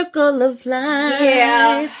circle of life.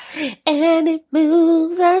 Yeah. And it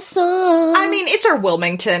moves us on. I mean, it's our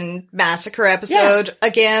Wilmington Massacre episode.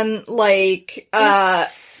 Again, like, I'm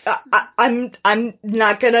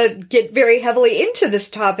not gonna get very heavily into this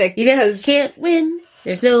topic You because just can't win.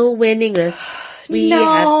 There's no winning this. We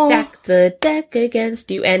No. have stacked the deck against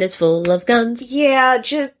you, and it's full of guns. yeah,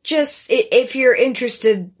 just if you're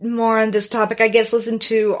interested more on this topic, I guess listen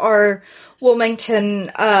to our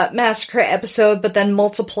Wilmington Massacre episode, but then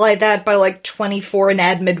multiply that by like 24 and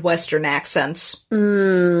add Midwestern accents.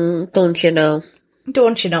 Don't you know?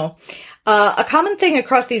 Don't you know? A common thing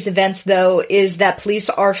across these events, though, is that police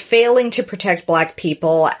are failing to protect Black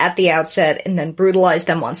people at the outset and then brutalize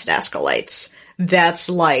them once it escalates. That's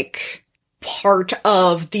like part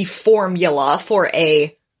of the formula for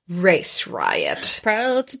a race riot.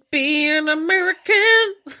 Proud to be an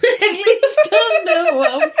American. At least I know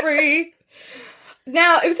I'm free.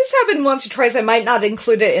 Now, if this happened once or twice, I might not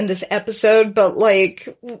include it in this episode, but,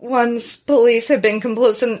 like, once police have been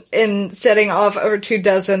complicit in setting off over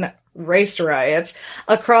 24 race riots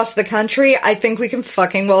across the country, I think we can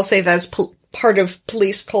fucking well say that's part of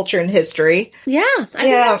police culture and history. Yeah, I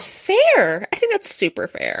think that's fair. I think that's super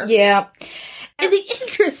fair. Yeah. In the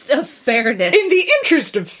interest of fairness. In the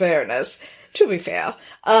interest of fairness, to be fair,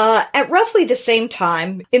 at roughly the same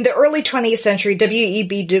time, in the early 20th century,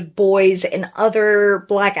 W.E.B. Du Bois and other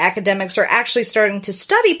Black academics are actually starting to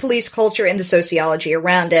study police culture and the sociology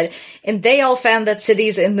around it, and they all found that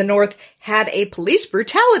cities in the North had a police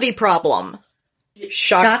brutality problem.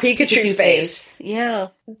 shocked Pikachu face. Yeah.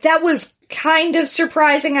 That was kind of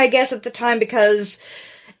surprising, I guess, at the time, because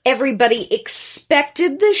everybody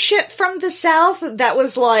expected this shit from the South. That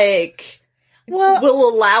was like, Well,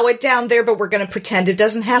 we'll allow it down there, but we're going to pretend it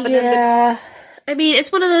doesn't happen. yeah. I mean,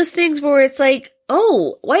 it's one of those things where it's like,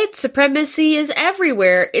 oh, white supremacy is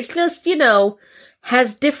everywhere. It's just,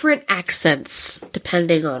 has different accents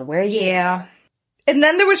depending on where you Yeah. And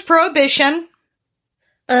then there was Prohibition.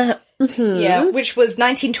 mhm. Yeah, which was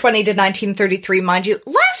 1920 to 1933, mind you.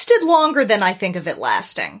 Lasted longer than I think of it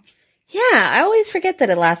lasting. Yeah, I always forget that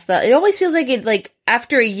it lasts that. It always feels like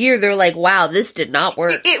after a year, they're like, wow, this did not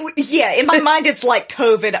work. Yeah, in my mind, it's like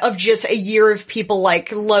COVID of just a year of people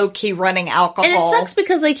like low-key running alcohol. And it sucks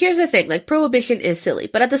because, here's the thing, Prohibition is silly.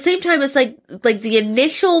 But at the same time, it's like the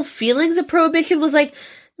initial feelings of Prohibition was like,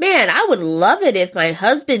 man, I would love it if my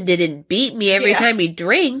husband didn't beat me every time he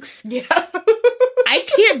drinks. Yeah. I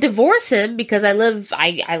can't divorce him because I live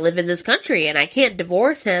in this country and I can't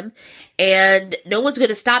divorce him. And no one's going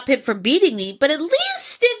to stop him from beating me. But at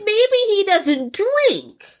least if maybe he doesn't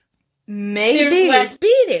drink, Maybe. there's less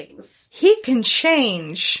beatings. He can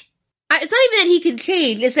change. It's not even that he can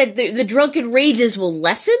change. It's that the drunken rages will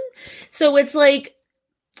lessen. So it's like,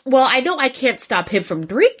 well, I know I can't stop him from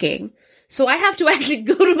drinking. So I have to actually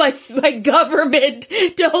go to my government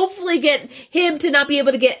to hopefully get him to not be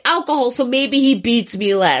able to get alcohol. So maybe he beats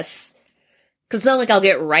me less. Because it's not like I'll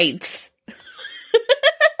get rights.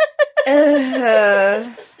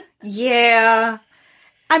 Yeah.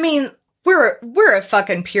 I mean, we're a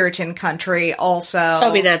fucking Puritan country also.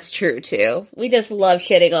 I mean, that's true too. We just love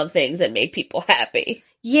shitting on things that make people happy.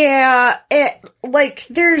 Yeah,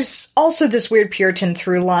 there's also this weird Puritan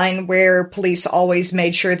through line where police always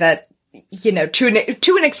made sure that, to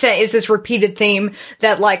an extent is this repeated theme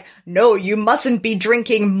that no, you mustn't be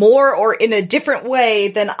drinking more or in a different way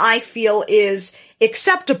than I feel is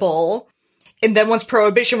acceptable. And then once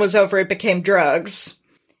Prohibition was over, it became drugs.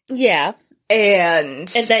 Yeah. And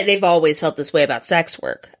they've always felt this way about sex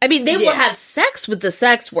work. I mean, they will have sex with the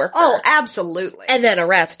sex worker. Oh, absolutely. And then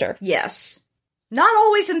arrest her. Yes. Not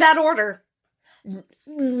always in that order.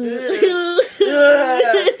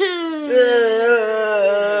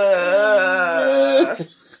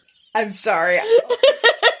 I'm sorry.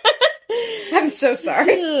 I'm so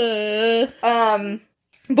sorry.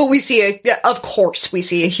 But we see of course we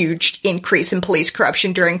see a huge increase in police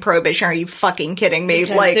corruption during Prohibition. Are you fucking kidding me?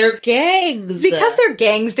 Because they're gangs. Because they're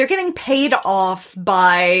gangs, they're getting paid off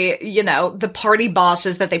by, the party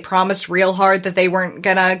bosses that they promised real hard that they weren't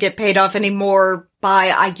gonna get paid off anymore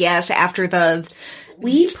by, I guess, after the...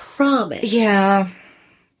 We promise. Yeah.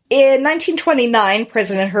 In 1929,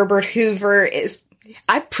 President Herbert Hoover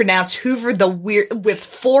I pronounced Hoover with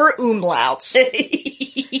 4 umlauts.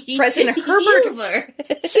 President Herbert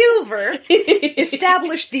Hoover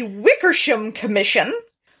established the Wickersham Commission.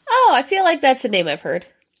 Oh, I feel like that's a name I've heard.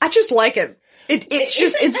 I just like it. It's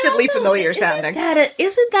just instantly familiar sounding.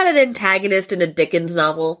 Isn't that an antagonist in a Dickens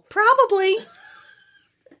novel? Probably.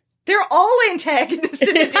 They're all antagonists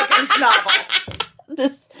in a Dickens novel.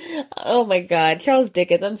 Oh my god, Charles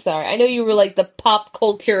Dickens, I'm sorry. I know you were the pop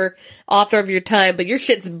culture author of your time, but your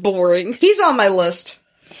shit's boring. He's on my list.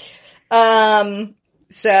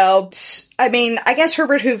 So, I mean, I guess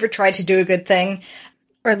Herbert Hoover tried to do a good thing.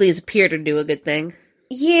 Or at least appear to do a good thing.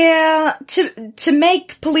 Yeah, to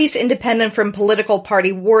make police independent from political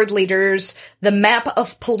party ward leaders, the map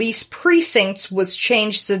of police precincts was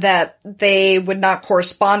changed so that they would not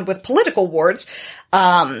correspond with political wards,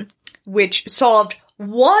 which solved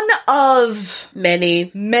one of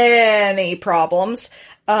many problems.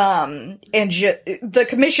 The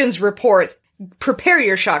commission's report, prepare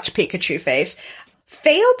your shocked Pikachu face,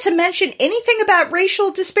 failed to mention anything about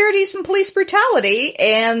racial disparities in police brutality,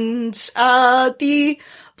 and the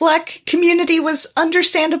black community was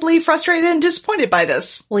understandably frustrated and disappointed by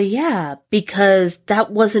this. Well, yeah, because that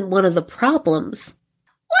wasn't one of the problems.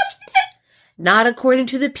 Wasn't it? Not according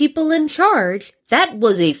to the people in charge. That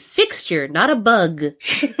was a fixture, not a bug. I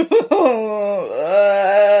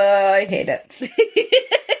hate it.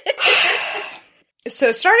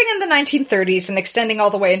 So, starting in the 1930s and extending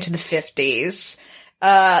all the way into the 50s,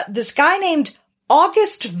 this guy named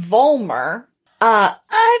August Vollmer.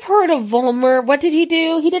 I've heard of Vollmer. What did he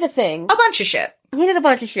do? He did a thing. A bunch of shit. He did a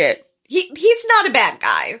bunch of shit. He's not a bad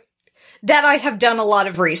guy. That I have done a lot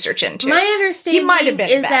of research into. My understanding he might have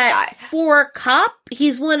been is a bad that guy. For a cop,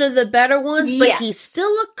 he's one of the better ones, but he's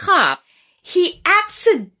still a cop. He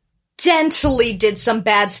accidentally did some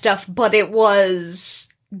bad stuff, but it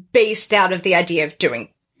was based out of the idea of doing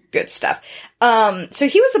good stuff. So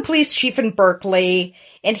he was the police chief in Berkeley,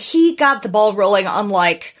 and he got the ball rolling on,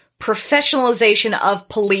 professionalization of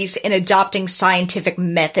police in adopting scientific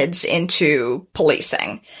methods into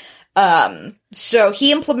policing. So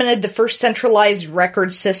he implemented the first centralized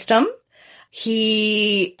record system.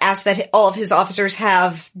 He asked that all of his officers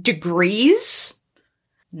have degrees,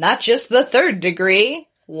 not just the third degree.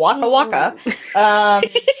 Waka waka.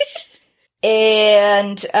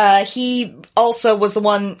 And he also was the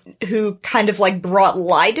one who kind of like brought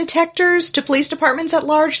lie detectors to police departments at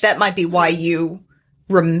large. That might be why you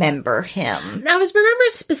remember him. I was remember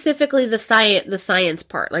specifically the science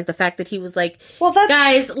part, like the fact that he was like, well, that's...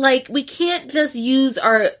 guys, like, we can't just use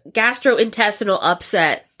our gastrointestinal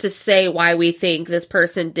upset to say why we think this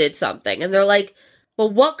person did something. And they're like,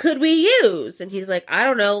 well, what could we use? And he's like, I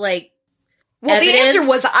don't know, like, well, evidence? The answer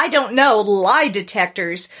was, I don't know, lie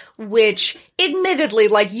detectors, which, admittedly,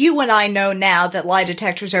 like, you and I know now that lie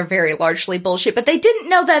detectors are very largely bullshit, but they didn't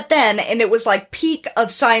know that then, and it was, like, peak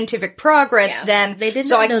of scientific progress then, they didn't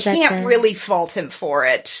so I know that can't then. really fault him for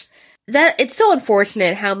it. That it's so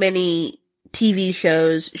unfortunate how many TV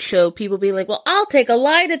shows show people being like, well, I'll take a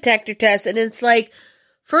lie detector test, and it's like,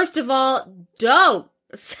 first of all, don't.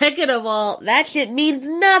 Second of all, that shit means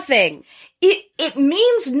nothing. It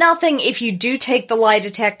means nothing if you do take the lie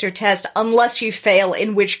detector test, unless you fail,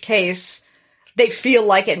 in which case they feel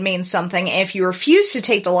like it means something. And if you refuse to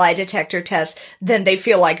take the lie detector test, then they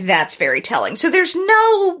feel like that's very telling. So there's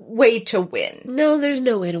no way to win. No, there's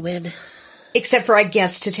no way to win. Except for, I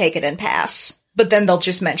guess, to take it and pass. But then they'll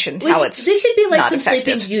just mention how it's This should be like not some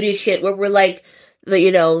effective. Sleeping Beauty shit where we're like,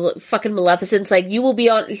 fucking Maleficent's like, you will be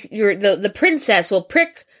on, the princess will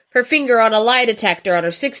prick her finger on a lie detector on her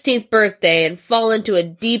 16th birthday and fall into a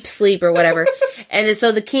deep sleep or whatever. And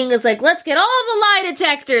so the king is like, let's get all the lie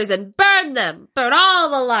detectors and burn them. Burn all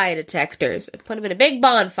the lie detectors and put them in a big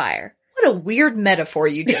bonfire. What a weird metaphor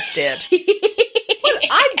you just did.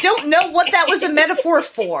 I don't know what that was a metaphor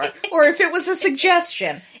for, or if it was a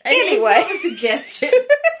suggestion. Anyway. It's not a suggestion.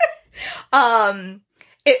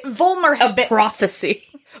 Volmer had been... prophecy.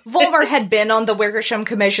 Volmer had been on the Wickersham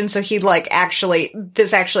Commission, so he,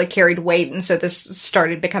 this actually carried weight, and so this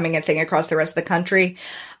started becoming a thing across the rest of the country.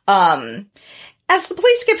 As the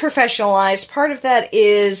police get professionalized, part of that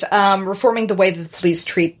is reforming the way that the police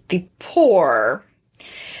treat the poor.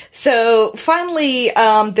 So, finally,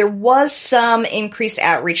 there was some increased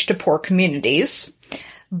outreach to poor communities,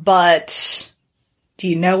 but do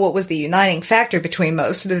you know what was the uniting factor between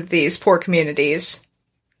most of these poor communities?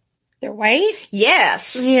 They're white?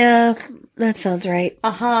 Yes. Yeah, that sounds right.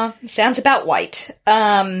 Uh-huh. Sounds about white.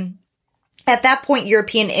 At that point,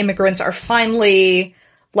 European immigrants are finally,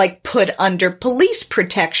 put under police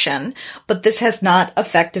protection, but this has not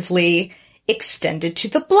effectively extended to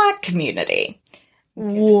the black community.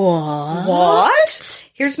 What?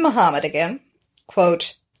 Here's Muhammad again.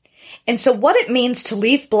 Quote, and so what it means to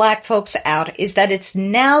leave black folks out is that it's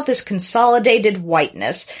now this consolidated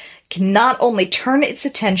whiteness can not only turn its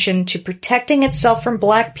attention to protecting itself from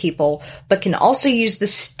black people, but can also use the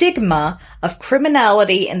stigma of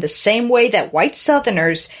criminality in the same way that white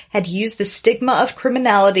Southerners had used the stigma of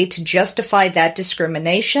criminality to justify that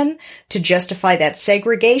discrimination, to justify that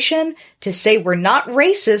segregation, to say we're not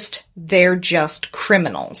racist, they're just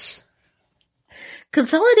criminals.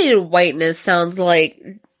 Consolidated whiteness sounds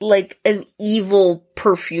like an evil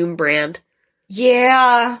perfume brand.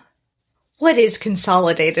 Yeah. What is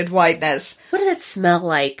consolidated whiteness? What does it smell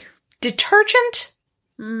like? Detergent?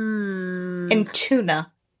 And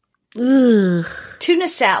tuna. Ugh. Tuna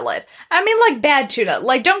salad. I mean, bad tuna.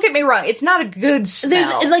 Don't get me wrong, it's not a good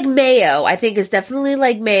smell. There's, mayo, I think is definitely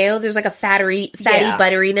mayo. There's a fatty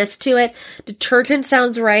butteriness to it. Detergent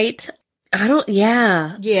sounds right.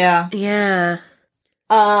 Yeah.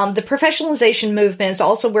 The professionalization movement is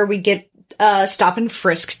also where we get stop and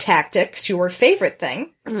frisk tactics, your favorite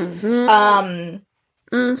thing.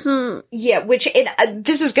 Yeah, which,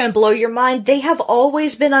 this is gonna blow your mind, they have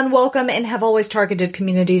always been unwelcome and have always targeted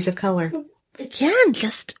communities of color. Again,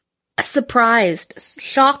 just surprised,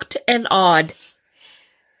 shocked, and awed.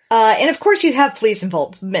 And of course you have police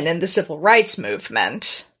involvement in the civil rights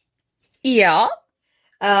movement. Yeah.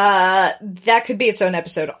 That could be its own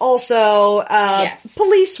episode also. Yes.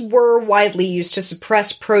 Police were widely used to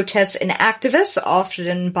suppress protests and activists,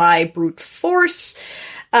 often by brute force.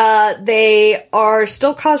 They are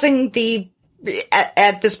still causing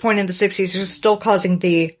at this point in the 60s, they're still causing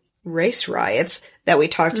the race riots that we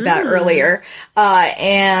talked about earlier,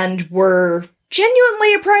 and were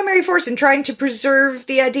genuinely a primary force in trying to preserve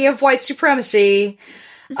the idea of white supremacy.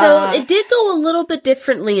 So it did go a little bit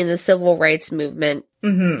differently in the civil rights movement,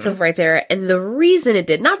 civil rights era, and the reason it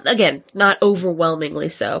did, not overwhelmingly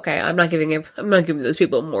so, okay, I'm not giving those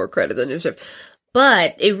people more credit than they deserve.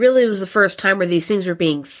 But it really was the first time where these things were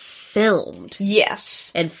being filmed.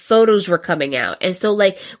 Yes. And photos were coming out. And so,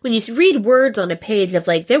 like, when you read words on a page of,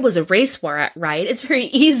 like, there was a race war, right? It's very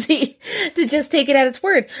easy to just take it at its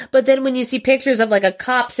word. But then when you see pictures of, like, a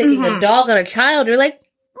cop sicking a dog on a child, you're like,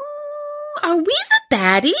 are we the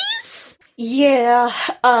baddies? Yeah.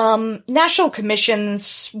 National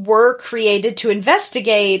commissions were created to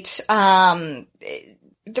investigate,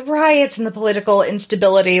 the riots and the political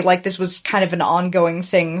instability. Like, this was kind of an ongoing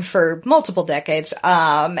thing for multiple decades,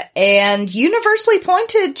 and universally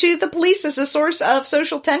pointed to the police as a source of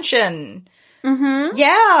social tension. Mm-hmm.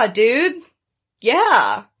 Yeah, dude.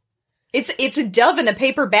 Yeah. It's a dove in a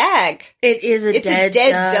paper bag. It is a dead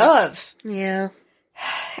dove. Yeah.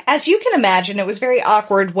 As you can imagine, it was very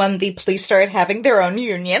awkward when the police started having their own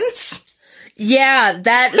unions. Yeah,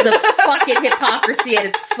 that is a fucking hypocrisy at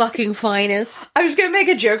its fucking finest. I was gonna make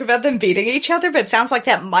a joke about them beating each other, but it sounds like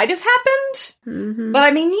that might have happened. Mm-hmm. But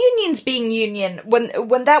I mean, unions being union,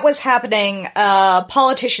 when that was happening,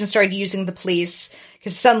 politicians started using the police,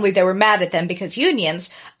 because suddenly they were mad at them because unions,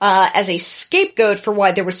 as a scapegoat for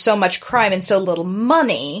why there was so much crime and so little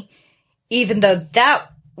money, even though that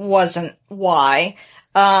wasn't why.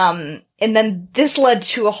 And then this led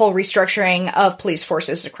to a whole restructuring of police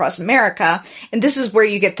forces across America. And this is where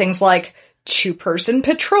you get things like 2-person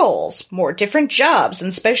patrols, more different jobs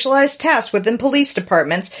and specialized tasks within police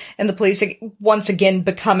departments, and the police once again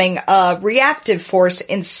becoming a reactive force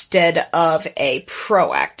instead of a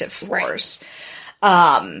proactive force.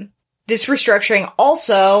 Right. This restructuring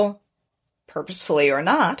also, purposefully or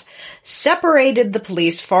not, separated the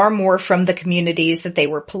police far more from the communities that they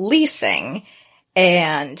were policing.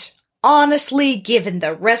 And honestly, given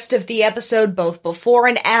the rest of the episode, both before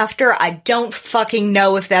and after, I don't fucking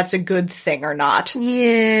know if that's a good thing or not. Yeah,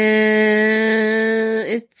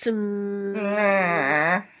 it's... In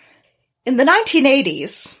the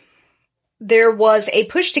 1980s, there was a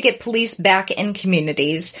push to get police back in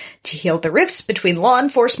communities to heal the rifts between law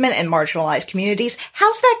enforcement and marginalized communities.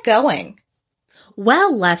 How's that going?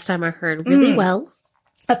 Well, last time I heard, really well.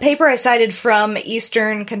 A paper I cited from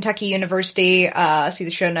Eastern Kentucky University, see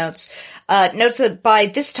the show notes, notes that by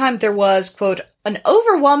this time there was, quote, an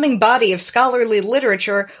overwhelming body of scholarly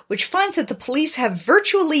literature which finds that the police have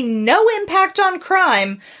virtually no impact on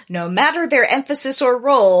crime, no matter their emphasis or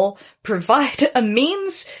role, provide a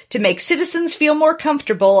means to make citizens feel more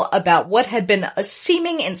comfortable about what had been a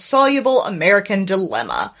seeming insoluble American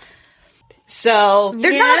dilemma. So,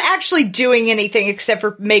 they're not actually doing anything except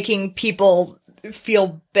for making people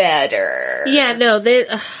feel better. Yeah, no, they...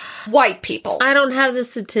 White people. I don't have the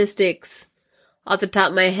statistics off the top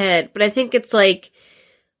of my head, but I think it's like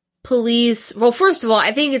police... Well, first of all,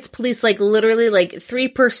 I think it's police, like, literally, like,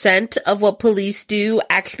 3% of what police do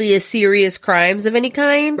actually is serious crimes of any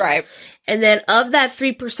kind. Right. And then of that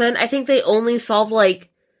 3%, I think they only solve, like,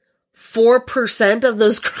 4% of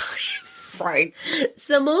those crimes. Right.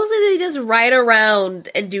 So mostly they just ride around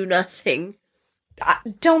and do nothing.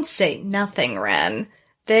 Don't say nothing, Ren.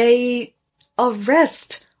 They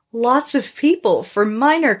arrest lots of people for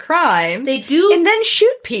minor crimes. They do. And then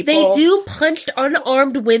shoot people. They do punch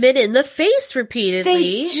unarmed women in the face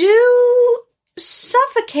repeatedly. They do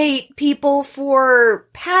suffocate people for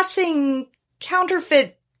passing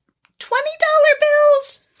counterfeit $20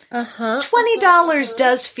 bills. Uh-huh. $20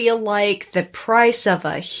 does feel like the price of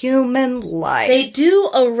a human life. They do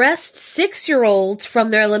arrest 6-year-olds from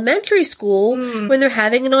their elementary school when they're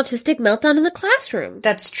having an autistic meltdown in the classroom.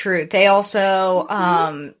 That's true. They also,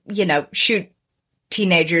 shoot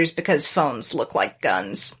teenagers because phones look like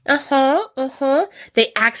guns.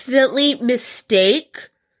 They accidentally mistake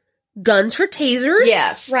guns for tasers.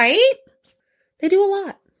 Yes. Right? They do a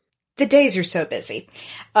lot. The days are so busy.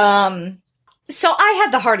 So I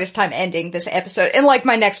had the hardest time ending this episode, and like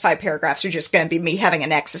my next 5 paragraphs are just going to be me having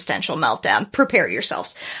an existential meltdown. Prepare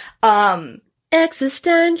yourselves.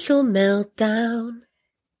 Existential meltdown.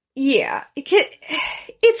 Yeah,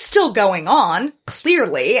 it's still going on,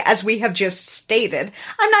 clearly, as we have just stated.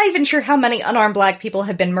 I'm not even sure how many unarmed black people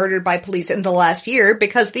have been murdered by police in the last year,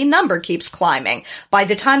 because the number keeps climbing. By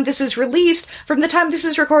the time this is released, from the time this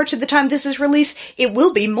is recorded to the time this is released, it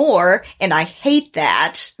will be more, and I hate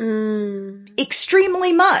that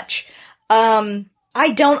extremely much. I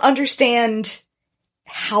don't understand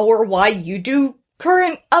how or why you do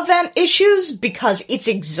current event issues, because it's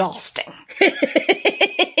exhausting.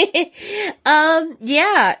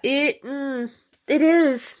 Yeah, it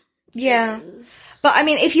is. Yeah. But I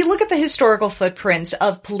mean, if you look at the historical footprints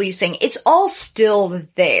of policing, it's all still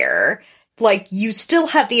there. Like, you still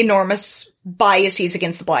have the enormous biases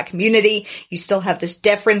against the Black community. You still have this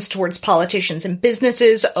deference towards politicians and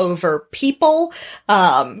businesses over people.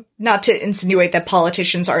 Not to insinuate that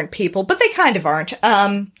politicians aren't people, but they kind of aren't.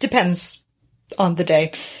 Depends on the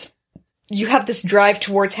day. You have this drive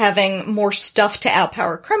towards having more stuff to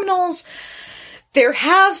outpower criminals. There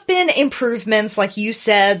have been improvements, like you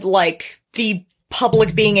said, like the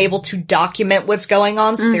public being able to document what's going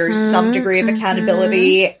on, so there's some degree of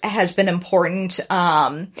accountability has been important.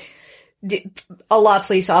 A lot of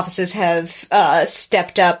police offices have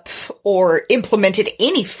stepped up or implemented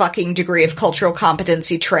any fucking degree of cultural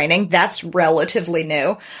competency training. That's relatively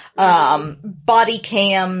new. Body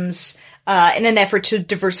cams, in an effort to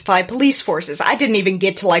diversify police forces. I didn't even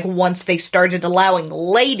get to, like, once they started allowing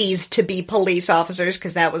ladies to be police officers,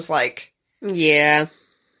 because that was like... Yeah.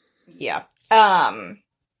 Yeah.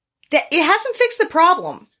 It hasn't fixed the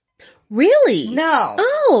problem. Really? No.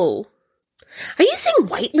 Oh. Are you saying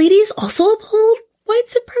white ladies also uphold white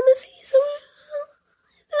supremacy?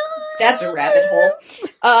 That's a rabbit hole.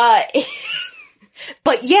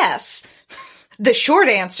 But yes, the short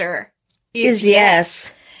answer is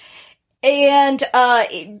yes. And,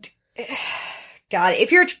 God,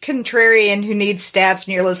 if you're a contrarian who needs stats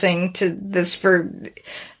and you're listening to this for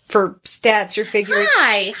stats or figures.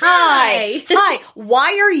 Hi.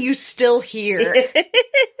 Why are you still here?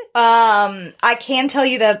 I can tell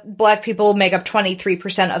you that Black people make up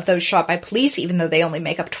 23% of those shot by police, even though they only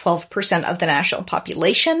make up 12% of the national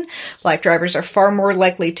population. Black drivers are far more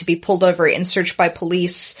likely to be pulled over and searched by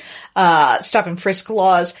police. Stop and frisk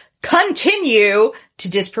laws continue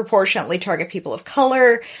to disproportionately target people of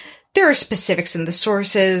color. There are specifics in the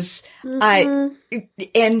sources.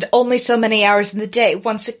 And only so many hours in the day.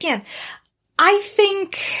 Once again, I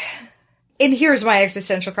think, and here's my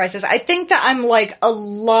existential crisis, I think that I'm like a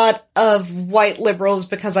lot of white liberals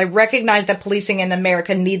because I recognize that policing in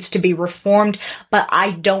America needs to be reformed, but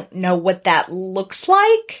I don't know what that looks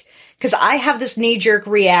like. Because I have this knee-jerk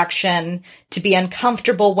reaction to be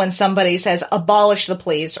uncomfortable when somebody says, abolish the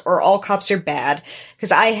police, or all cops are bad.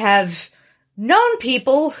 Because I have known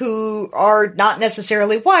people who are not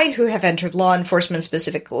necessarily white who have entered law enforcement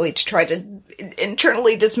specifically to try to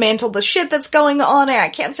internally dismantle the shit that's going on. And I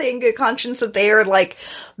can't say in good conscience that they are, like,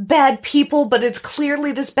 bad people, but it's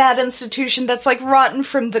clearly this bad institution that's, like, rotten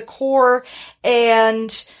from the core.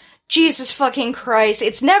 And Jesus fucking Christ,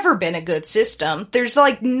 it's never been a good system. There's,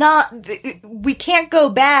 like, we can't go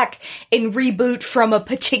back and reboot from a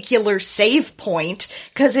particular save point,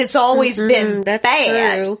 because it's always been that's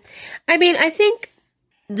bad. True. I mean, I think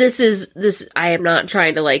I am not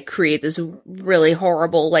trying to, like, create this really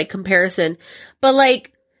horrible, like, comparison, but,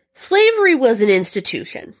 like, slavery was an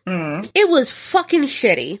institution. It was fucking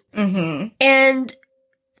shitty. And,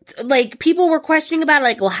 like, people were questioning about,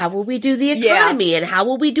 like, well, how will we do the economy, and how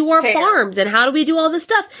will we do our farms, and how do we do all this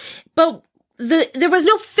stuff? But there was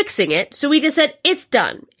no fixing it, so we just said, it's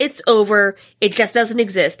done. It's over. It just doesn't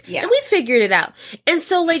exist. And we figured it out. And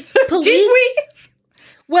so, like, police... Did we?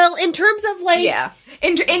 Well, in terms of, like... Yeah.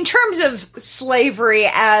 In terms of slavery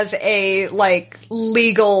as a, like,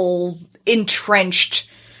 legal, entrenched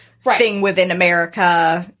thing within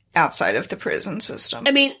America... outside of the prison system.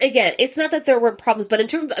 I mean, again, it's not that there weren't problems, but in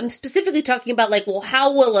terms, I'm specifically talking about, like, well,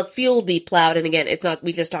 how will a field be plowed? And again, it's not,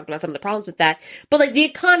 we just talked about some of the problems with that, but, like, the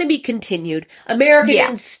economy continued. America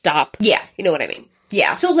didn't stop. Yeah. You know what I mean?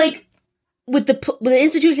 Yeah. So, like, with the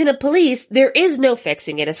institution of police, there is no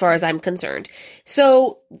fixing it as far as I'm concerned.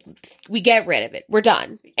 So, we get rid of it. We're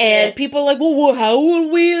done. And people are like, well, how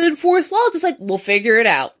will we enforce laws? It's like, we'll figure it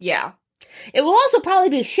out. Yeah. It will also probably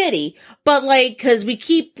be shitty, but, like, because we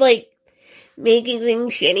keep, like, making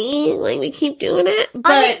things shitty, like, we keep doing it,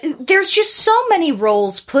 but... I mean, there's just so many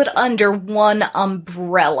roles put under one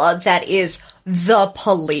umbrella that is the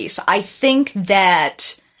police. I think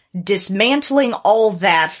that dismantling all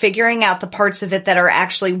that, figuring out the parts of it that are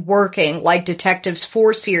actually working, like detectives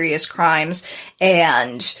for serious crimes,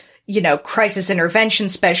 and... you know, crisis intervention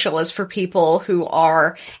specialists for people who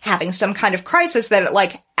are having some kind of crisis that,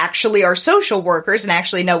 like, actually are social workers and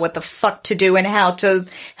actually know what the fuck to do and how to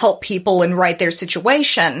help people and right their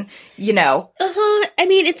situation, you know. I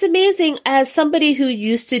mean, it's amazing as somebody who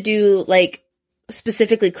used to do, like,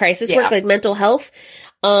 specifically crisis work, like mental health.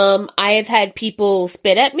 I have had people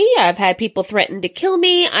spit at me. I've had people threaten to kill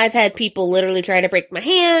me. I've had people literally try to break my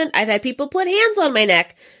hand. I've had people put hands on my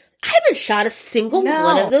neck. I haven't shot a single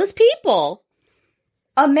one of those people.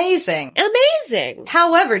 Amazing.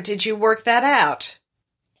 However, did you work that out?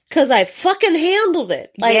 Because I fucking handled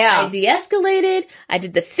it. Like, I de-escalated. I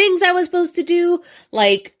did the things I was supposed to do.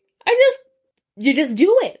 Like, I just you just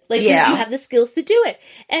do it. Like, Yeah. you have the skills to do it.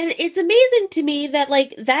 And it's amazing to me that,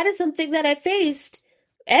 like, that is something that I faced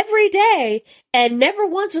every day and never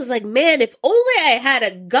once was like, man, if only I had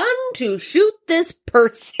a gun to shoot this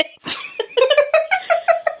person.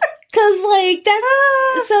 Cause, like,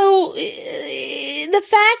 that's, so, the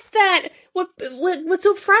fact that, what's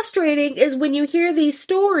so frustrating is when you hear these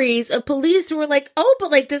stories of police who are like, oh,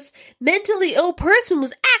 but, like, this mentally ill person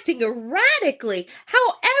was acting erratically.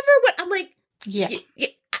 However, what, I'm like, Yeah.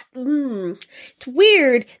 It's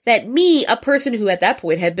weird that me, a person who at that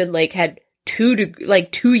point had been, like, had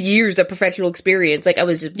 2 years of professional experience, like, I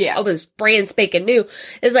was brand spanking new,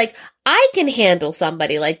 is like, I can handle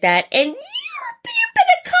somebody like that, and you've been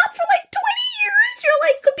a cop for like 20 years. You're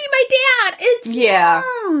like, could be my dad. It's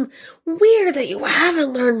weird that you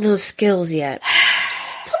haven't learned those skills yet.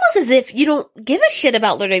 It's almost as if you don't give a shit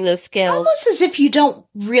about learning those skills. Almost as if you don't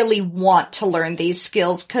really want to learn these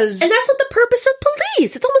skills, because... And that's not the purpose of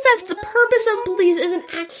police. It's almost as if the purpose of police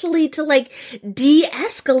isn't actually to, like,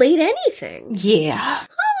 de-escalate anything. Yeah.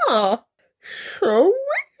 Oh, so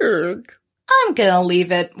weird. I'm gonna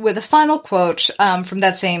leave it with a final quote from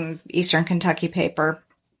that same Eastern Kentucky paper.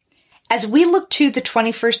 As we look to the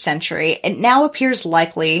 21st century, it now appears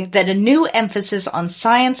likely that a new emphasis on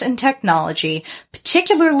science and technology,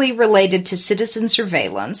 particularly related to citizen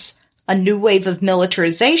surveillance, a new wave of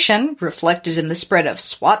militarization, reflected in the spread of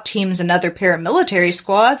SWAT teams and other paramilitary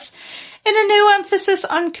squads, and a new emphasis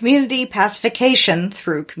on community pacification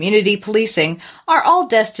through community policing are all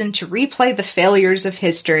destined to replay the failures of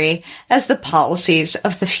history as the policies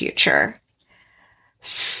of the future.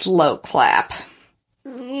 Slow clap.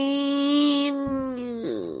 The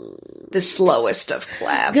slowest of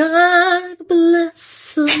claps. God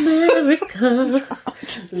bless America,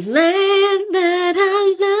 the land that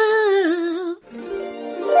I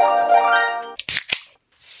love.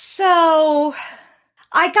 So,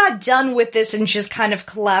 I got done with this and just kind of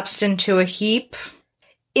collapsed into a heap.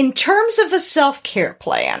 In terms of a self-care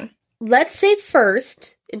plan. Let's say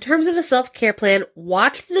first, in terms of a self-care plan,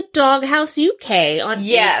 watch The Doghouse UK on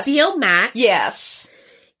HBO Max. Yes.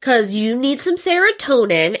 Because you need some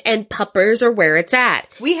serotonin, and puppers are where it's at.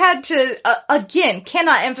 We had to, again,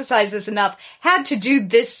 cannot emphasize this enough, had to do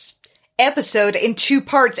this episode in 2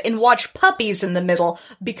 parts and watch puppies in the middle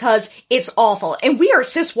because it's awful. And we are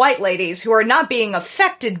cis white ladies who are not being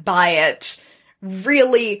affected by it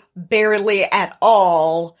really barely at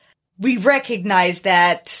all. We recognize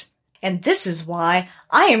that. And this is why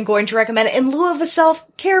I am going to recommend, in lieu of a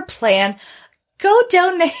self-care plan, go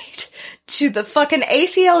donate to the fucking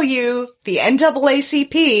ACLU, the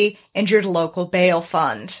NAACP, and your local bail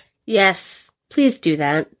fund. Yes, please do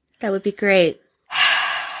that. That would be great.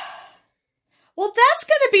 Well, that's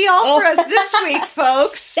going to be all for us this week,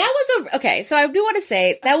 folks. That was okay, so I do want to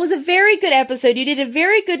say, that was a very good episode. You did a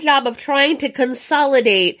very good job of trying to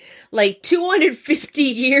consolidate, like, 250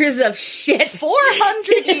 years of shit.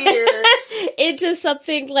 400 years. Into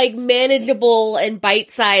something, like, manageable and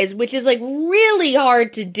bite-sized, which is, like, really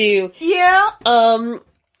hard to do. Yeah.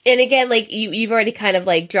 And again, like, you've already kind of,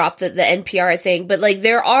 like, dropped the NPR thing, but, like,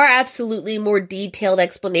 there are absolutely more detailed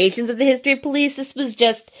explanations of the history of police. This was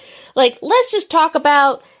just, like, let's just talk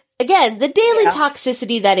about, again, the daily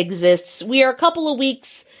toxicity that exists. We are a couple of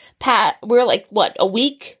weeks we're, like, what, a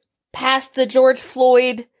week past the George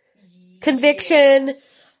Floyd conviction?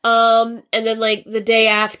 Yes. And then, like, the day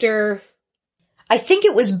after. I think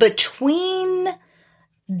it was between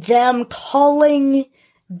them calling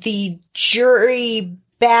the jury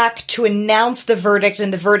back to announce the verdict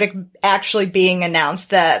and the verdict actually being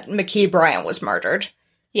announced that McKee Bryant was murdered.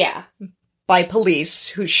 Yeah. By police,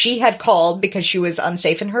 who she had called because she was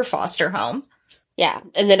unsafe in her foster home. Yeah.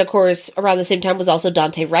 And then, of course, around the same time was also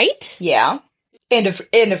Daunte Wright. Yeah. And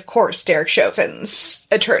of course, Derek Chauvin's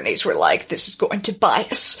attorneys were like, this is going to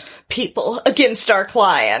bias people against our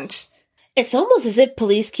client. It's almost as if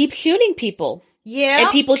police keep shooting people. Yeah.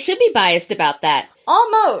 And people should be biased about that.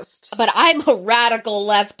 Almost. But I'm a radical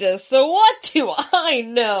leftist, so what do I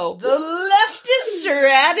know? The leftists are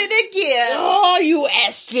at it again. Oh, you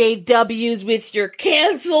SJWs with your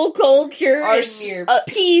cancel culture and your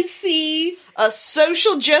PC. Us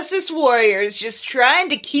social justice warriors just trying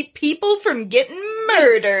to keep people from getting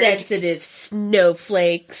murdered. Sensitive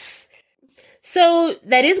snowflakes. So,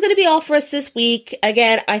 that is going to be all for us this week.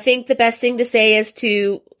 Again, I think the best thing to say is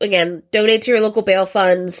to, again, donate to your local bail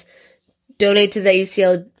funds. donate to the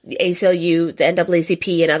ACLU, the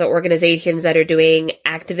NAACP, and other organizations that are doing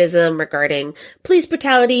activism regarding police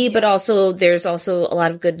brutality, but also there's also a lot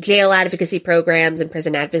of good jail advocacy programs and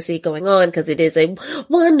prison advocacy going on because it is a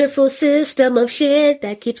wonderful system of shit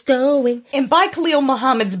that keeps going. And buy Khalil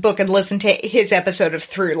Muhammad's book and listen to his episode of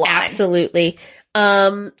Throughline. Absolutely.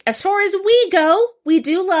 As far as we go, we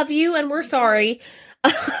do love you and we're sorry.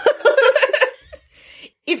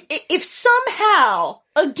 If somehow,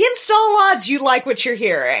 against all odds, you like what you're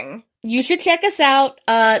hearing, you should check us out,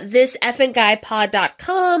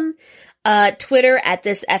 thisfnguy.com, Twitter at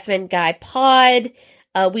thisfnguypod.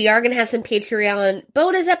 We are going to have some Patreon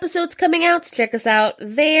bonus episodes coming out, so check us out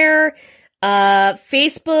there.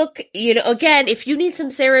 Facebook, again, if you need some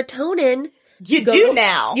serotonin, You do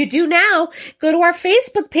now. Go to our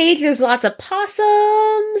Facebook page. There's lots of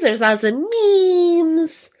possums. There's lots of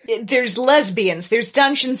memes. There's lesbians. There's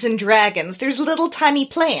Dungeons and Dragons. There's little tiny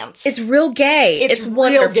plants. It's real gay. It's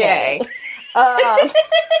wonderful. Real gay.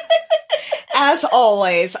 As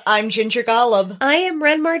always, I'm Ginger Golub. I am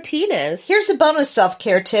Ren Martinez. Here's a bonus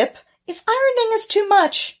self-care tip. If ironing is too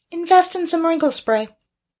much, invest in some wrinkle spray.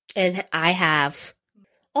 And I have.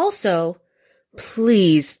 Also,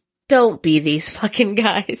 please don't be these fucking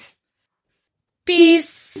guys.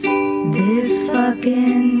 Peace. This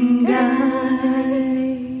fucking guy.